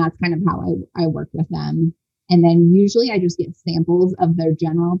 And that's kind of how I work with them. And then usually I just get samples of their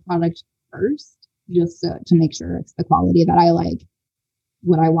general product first, just to make sure it's the quality that I like,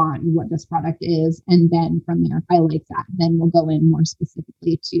 what I want and what this product is. And then from there, if I like that, then we'll go in more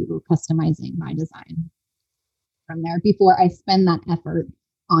specifically to customizing my design from there before I spend that effort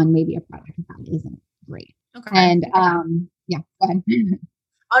on maybe a product that isn't great. Okay. And yeah, go ahead.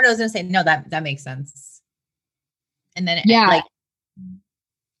 Oh, no, I was going to say, no, that makes sense. And then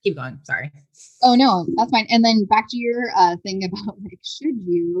keep going. Sorry. Oh, no, that's fine. And then back to your thing about should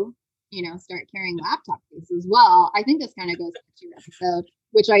you, start carrying laptop cases? Well, I think this kind of goes back to your episode,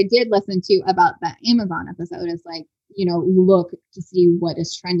 which I did listen to about the Amazon episode, is look to see what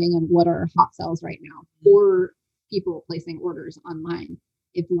is trending and what are hot sells right now for people placing orders online.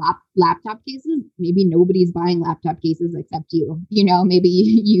 If laptop cases, maybe nobody's buying laptop cases except you,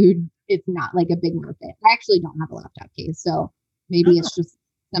 maybe it's not like a big market. I actually don't have a laptop case. So maybe it's just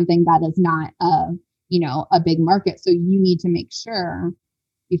something that is not a big market. So you need to make sure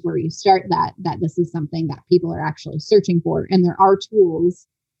before you start that this is something that people are actually searching for. And there are tools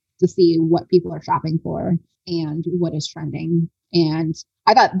to see what people are shopping for and what is trending. And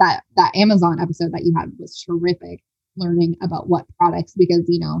I thought that Amazon episode that you had was terrific, learning about what products, because,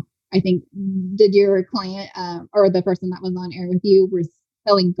 I think, did your client or the person that was on air with you were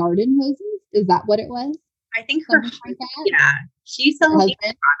selling garden hoses? Is that what it was? I think her, yeah, she sells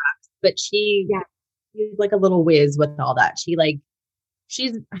products, but she's like a little whiz with all that. She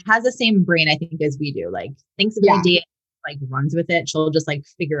has the same brain, I think, as we do. Like, thinks of an idea, runs with it. She'll just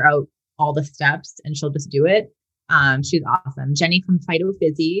figure out all the steps and she'll just do it. She's awesome. Jeannie from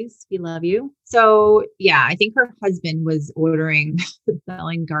Phytophysies. We love you. So yeah, I think her husband was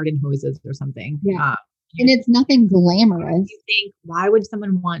selling garden hoses or something. Yeah. And it's nothing glamorous. You think, why would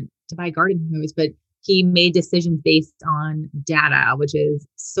someone want to buy garden hose? But he made decisions based on data, which is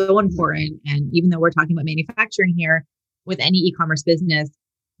so important. And even though we're talking about manufacturing here, with any e-commerce business,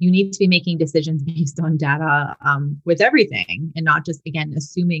 you need to be making decisions based on data with everything, and not just, again,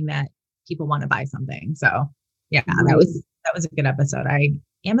 assuming that people want to buy something. So yeah, right. that was a good episode.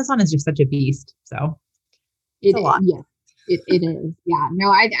 Amazon is just such a beast. So it's a lot. Yeah, it is. Yeah, no,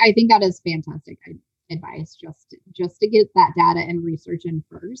 I think that is fantastic advice, just to get that data and research in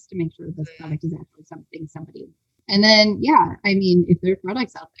first to make sure this product is actually something somebody. And then, yeah, I mean, if there are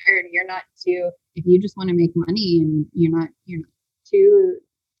products out there and if you just want to make money and you're not too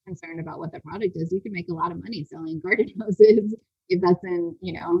concerned about what the product is, you can make a lot of money selling garden hoses if that's in,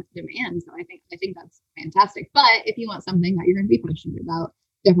 demand. So I think that's fantastic. But if you want something that you're going to be passionate about,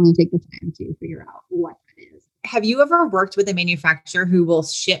 definitely take the time to figure out what that is. Have you ever worked with a manufacturer who will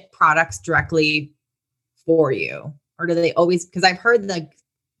ship products directly for you? or do they always, because I've heard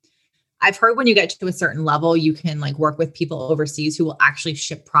when you get to a certain level, you can like work with people overseas who will actually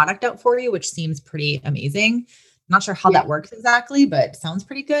ship product out for you, which seems pretty amazing. Not sure how that works exactly, but sounds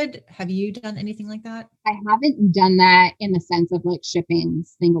pretty good. Have you done anything like that? I haven't done that in the sense of like shipping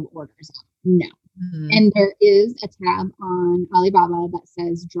single orders out. No. Mm-hmm. And there is a tab on Alibaba that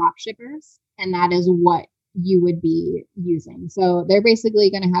says drop shippers, and that is what you would be using. So they're basically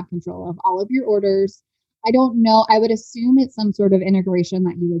going to have control of all of your orders. I don't know. I would assume it's some sort of integration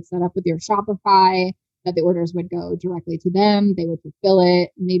that you would set up with your Shopify, that the orders would go directly to them. They would fulfill it.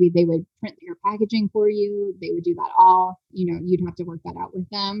 Maybe they would print your packaging for you. They would do that all. You know, you'd have to work that out with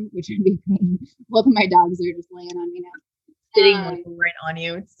them, which would be great. Both of my dogs are just laying on me now. Sitting right on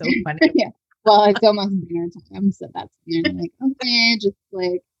you. It's so funny. Yeah. Well, it's almost dinner time, so that's like, okay, just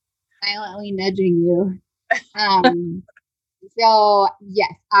like silently nudging you. So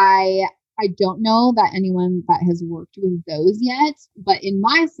yes, I don't know that anyone that has worked with those yet, but in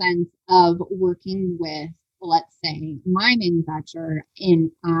my sense of working with, let's say, my manufacturer,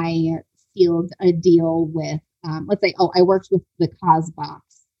 and I sealed a deal with, let's say, I worked with the Cos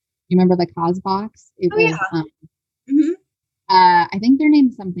Box. You remember the Cos Box? It was, mm-hmm. I think their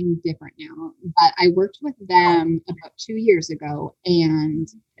name's something different now, but I worked with them about 2 years ago, and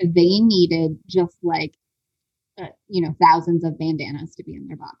they needed just like, thousands of bandanas to be in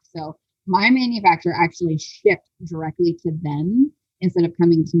their box. So my manufacturer actually shipped directly to them instead of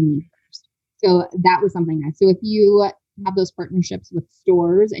coming to me first. So that was something nice. So if you have those partnerships with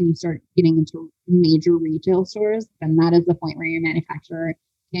stores and you start getting into major retail stores, then that is the point where your manufacturer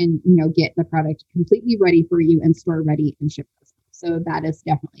can, get the product completely ready for you and store ready and ship those. So that is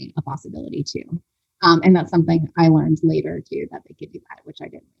definitely a possibility too. And that's something I learned later too, that they could do that, which I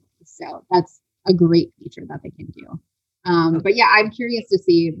didn't realize. So that's a great feature that they can do. But yeah, I'm curious to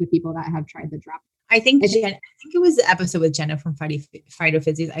see the people that have tried the drop. I think it was the episode with Jenna from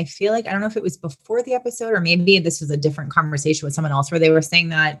Phytophysies. I feel like, I don't know if it was before the episode or maybe this was a different conversation with someone else where they were saying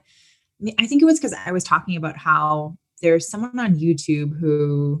that, I think it was because I was talking about how there's someone on YouTube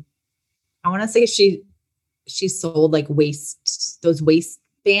who I want to say she sold like those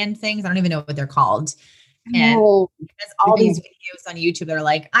waistband things. I don't even know what they're called. And there's all these videos on YouTube that are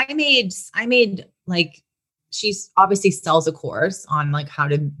like, I made like, she's obviously sells a course on like how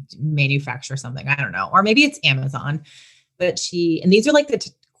to manufacture something. I don't know. Or maybe it's Amazon, but and these are like the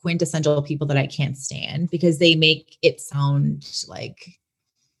quintessential people that I can't stand because they make it sound like,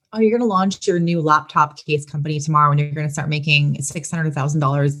 oh, you're going to launch your new laptop case company tomorrow and you're going to start making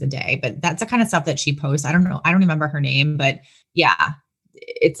 $600,000 a day. But that's the kind of stuff that she posts. I don't know. I don't remember her name, but yeah,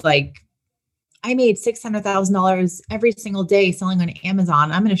 it's like, I made $600,000 every single day selling on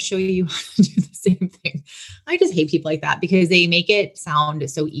Amazon. I'm going to show you how to do the same thing. I just hate people like that because they make it sound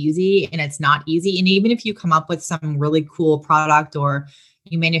so easy and it's not easy. And even if you come up with some really cool product or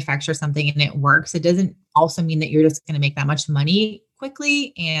you manufacture something and it works, it doesn't also mean that you're just going to make that much money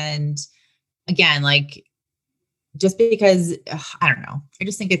quickly. And again, like just because I don't know, I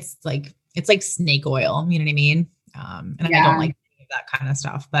just think it's like snake oil, you know what I mean? And I don't like that kind of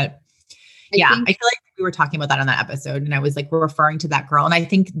stuff, but I feel like we were talking about that on that episode and I was like, we're referring to that girl. And I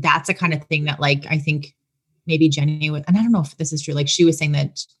think that's a kind of thing that like, I think maybe Jenny would, and I don't know if this is true. Like she was saying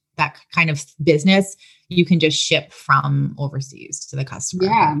that kind of business, you can just ship from overseas to the customer.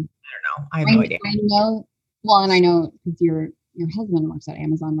 Yeah. I don't know. I have no idea. I know. Well, and I know because your husband works at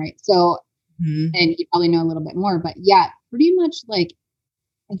Amazon, right? So, and you probably know a little bit more, but yeah, pretty much like,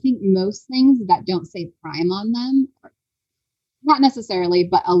 I think most things that don't say Prime on them not necessarily,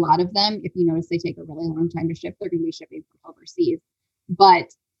 but a lot of them, if you notice, they take a really long time to ship. They're going to be shipping from overseas.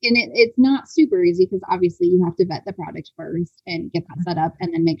 But it's not super easy because obviously you have to vet the product first and get that set up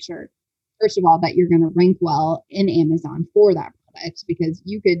and then make sure, first of all, that you're going to rank well in Amazon for that product because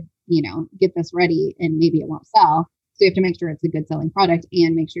you could, get this ready and maybe it won't sell. So you have to make sure it's a good selling product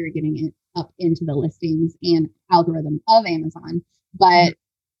and make sure you're getting it up into the listings and algorithm of Amazon. But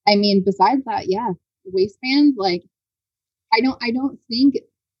I mean, besides that, yeah, waistbands, like, I don't think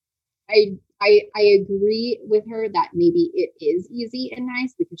I agree with her that maybe it is easy and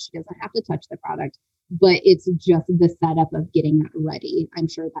nice because she doesn't have to touch the product, but it's just the setup of getting that ready. I'm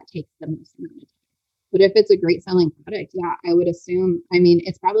sure that takes the most amount of time. But if it's a great selling product, yeah, I would assume, I mean,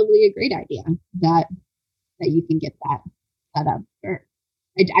 it's probably a great idea that you can get that set up. Sure.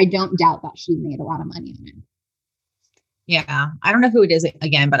 I don't doubt that she made a lot of money on it. Yeah. I don't know who it is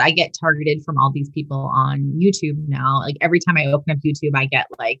again, but I get targeted from all these people on YouTube now. Like every time I open up YouTube, I get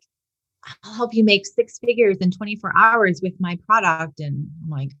like, I'll help you make 6 figures in 24 hours with my product. And I'm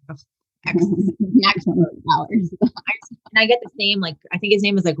like, Maximum hours. And I get the same, like, I think his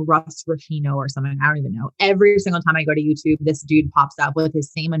name is like Russ Ruffino or something. I don't even know. Every single time I go to YouTube, this dude pops up with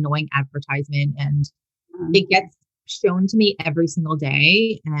his same annoying advertisement, and it gets shown to me every single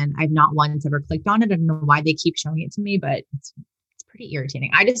day. And I've not once ever clicked on it. I don't know why they keep showing it to me, but it's pretty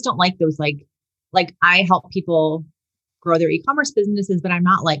irritating. I just don't like those, like I help people grow their e-commerce businesses, but I'm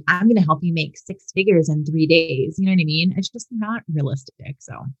not like, I'm going to help you make 6 figures in 3 days. You know what I mean? It's just not realistic.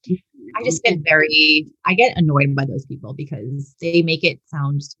 So I just I get annoyed by those people because they make it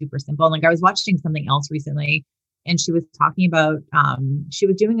sound super simple. And like I was watching something else recently, and she was talking about, she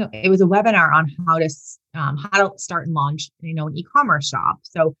was doing, it was a webinar on how to start and launch, an e-commerce shop.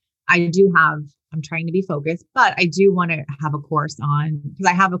 So I'm trying to be focused, but I do want to have a course because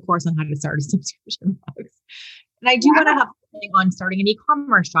I have a course on how to start a subscription box. And I do want to have something on starting an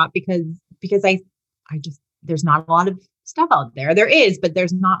e-commerce shop because I just, there's not a lot of stuff out there. There is, but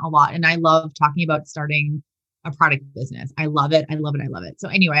there's not a lot. And I love talking about starting a product business. I love it. I love it. I love it. So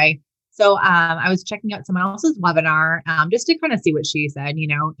anyway, I was checking out someone else's webinar, just to kind of see what she said,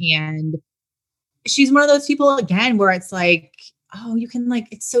 and she's one of those people again, where it's like, oh, you can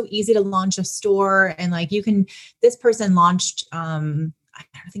it's so easy to launch a store. And this person launched,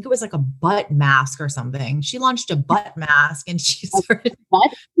 I think it was like a butt mask or something. She launched a butt mask, and she started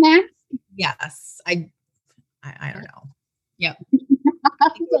butt mask. Yes. I don't know. Yep.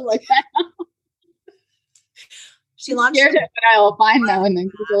 Like that. She launched it, but I will find that in the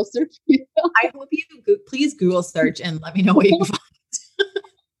Google search. I hope you please Google search and let me know what you find.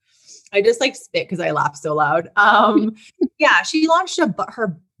 I just spit because I laugh so loud. Yeah, she launched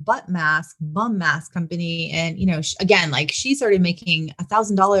her bum mask company. And, again, she started making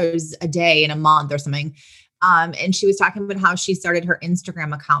 $1,000 a day in a month or something. And she was talking about how she started her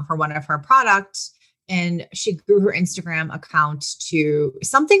Instagram account for one of her products, and she grew her Instagram account to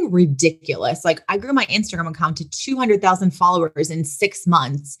something ridiculous. I grew my Instagram account to 200,000 followers in 6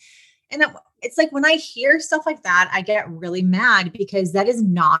 months. And it's when I hear stuff like that, I get really mad, because that is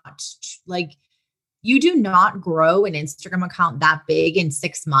not you do not grow an Instagram account that big in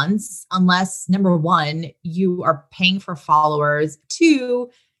 6 months unless, number one, you are paying for followers. 2,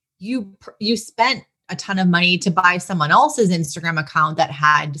 you spent a ton of money to buy someone else's Instagram account that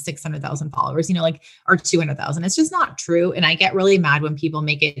had 600,000 followers, or 200,000. It's just not true. And I get really mad when people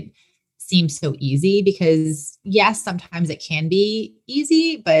make it seem so easy, because yes, sometimes it can be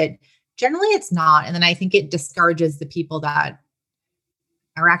easy, but generally it's not. And then I think it discourages the people that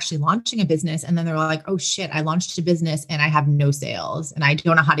are actually launching a business. And then they're like, oh shit, I launched a business and I have no sales, and I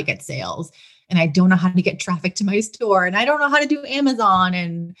don't know how to get sales, and I don't know how to get traffic to my store, and I don't know how to do Amazon,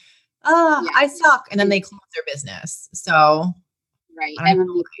 and I suck. And then they close their business. So, right. And then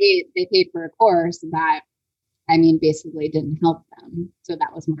they paid for a course that, basically didn't help them. So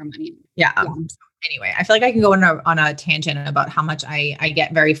that was more money. Yeah. Anyway, I feel like I can go on a tangent about how much I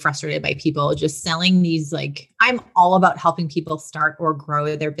get very frustrated by people just selling these, I'm all about helping people start or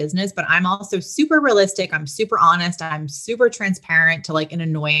grow their business, but I'm also super realistic. I'm super honest. I'm super transparent to an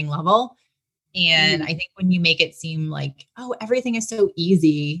annoying level. And I think when you make it seem like, oh, everything is so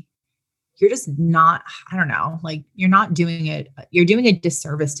easy, you're just not, I don't know, you're not doing it. You're doing a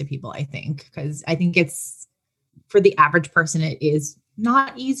disservice to people, I think, because I think it's, for the average person, it is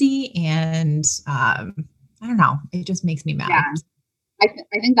not easy. And I don't know, it just makes me mad. Yeah.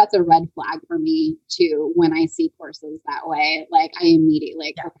 I think that's a red flag for me too. When I see courses that way, I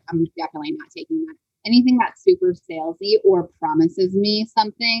immediately, I'm definitely not taking that. Anything that's super salesy or promises me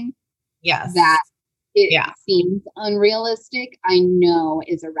something that seems unrealistic, I know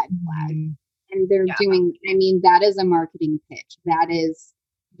is a red flag. And they're doing, that is a marketing pitch. That is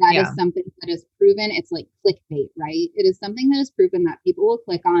something that is proven. It's like clickbait, right? It is something that is proven that people will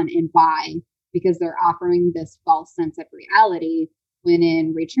click on and buy because they're offering this false sense of reality, when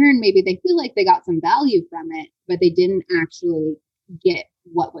in return, maybe they feel like they got some value from it, but they didn't actually get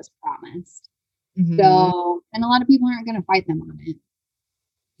what was promised. Mm-hmm. So, and a lot of people aren't going to fight them on it.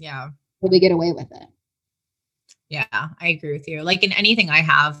 Yeah. Or they get away with it. Yeah, I agree with you. In anything I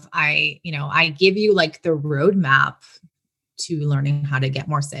have, I give you the roadmap to learning how to get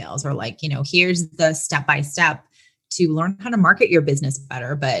more sales, or here's the step-by-step to learn how to market your business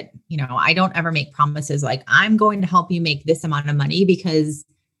better. But, I don't ever make promises I'm going to help you make this amount of money, because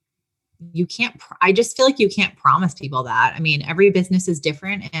you can't, I just feel like you can't promise people that. Every business is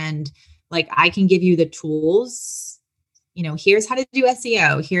different, and I can give you the tools. Here's how to do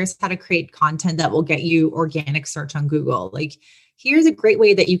SEO. Here's how to create content that will get you organic search on Google. Here's a great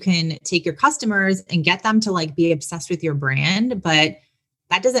way that you can take your customers and get them to be obsessed with your brand, but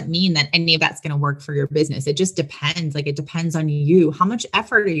that doesn't mean that any of that's going to work for your business. It just depends. Like, it depends on you. How much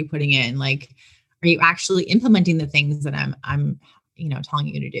effort are you putting in? Like, are you actually implementing the things that I'm telling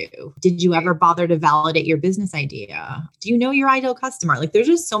you to do? Did you ever bother to validate your business idea? Do you know your ideal customer? Like, there's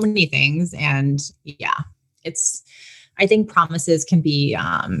just so many things. And yeah, I think promises can be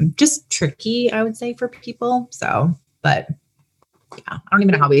just tricky, I would say, for people. So, but yeah, I don't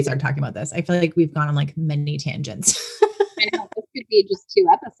even know how we started talking about this. I feel like we've gone on like many tangents. I know, this could be just 2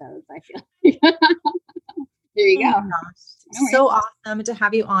 episodes, I feel like. There you go. So awesome to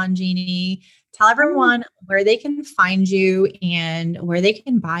have you on, Jeannie. Tell everyone where they can find you and where they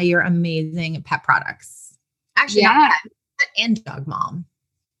can buy your amazing pet products. Actually, not pet and dog mom.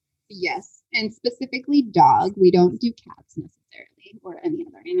 Yes. And specifically dog. We don't do cats necessarily or any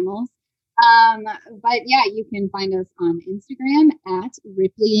other animals. But yeah, you can find us on Instagram at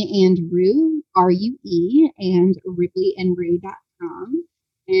Ripley and Rue, RUE, and ripleyandrue.com.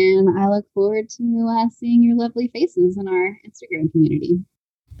 And I look forward to seeing your lovely faces in our Instagram community.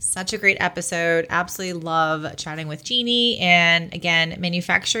 Such a great episode. Absolutely love chatting with Jeannie. And again,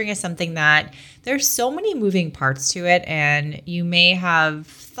 manufacturing is something that there's so many moving parts to it. And you may have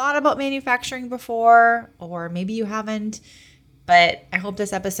thought about manufacturing before, or maybe you haven't. But I hope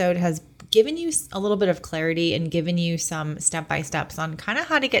this episode has given you a little bit of clarity and given you some step-by-steps on kind of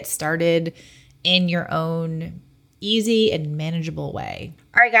how to get started in your own easy and manageable way.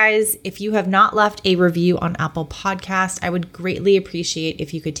 All right, guys, if you have not left a review on Apple Podcast, I would greatly appreciate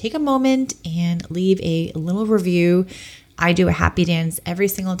if you could take a moment and leave a little review. I do a happy dance every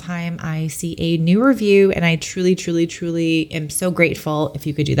single time I see a new review, and I truly, truly, truly am so grateful if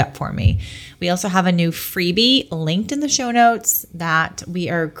you could do that for me. We also have a new freebie linked in the show notes that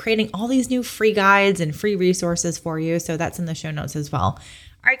we are creating all these new free guides and free resources for you. So that's in the show notes as well.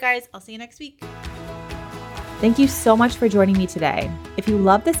 All right, guys, I'll see you next week. Thank you so much for joining me today. If you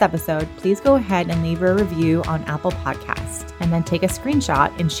love this episode, please go ahead and leave a review on Apple Podcast, and then take a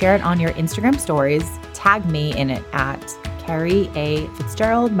screenshot and share it on your Instagram stories. Tag me in it at Carrie A.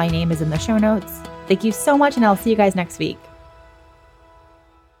 Fitzgerald. My name is in the show notes. Thank you so much, and I'll see you guys next week.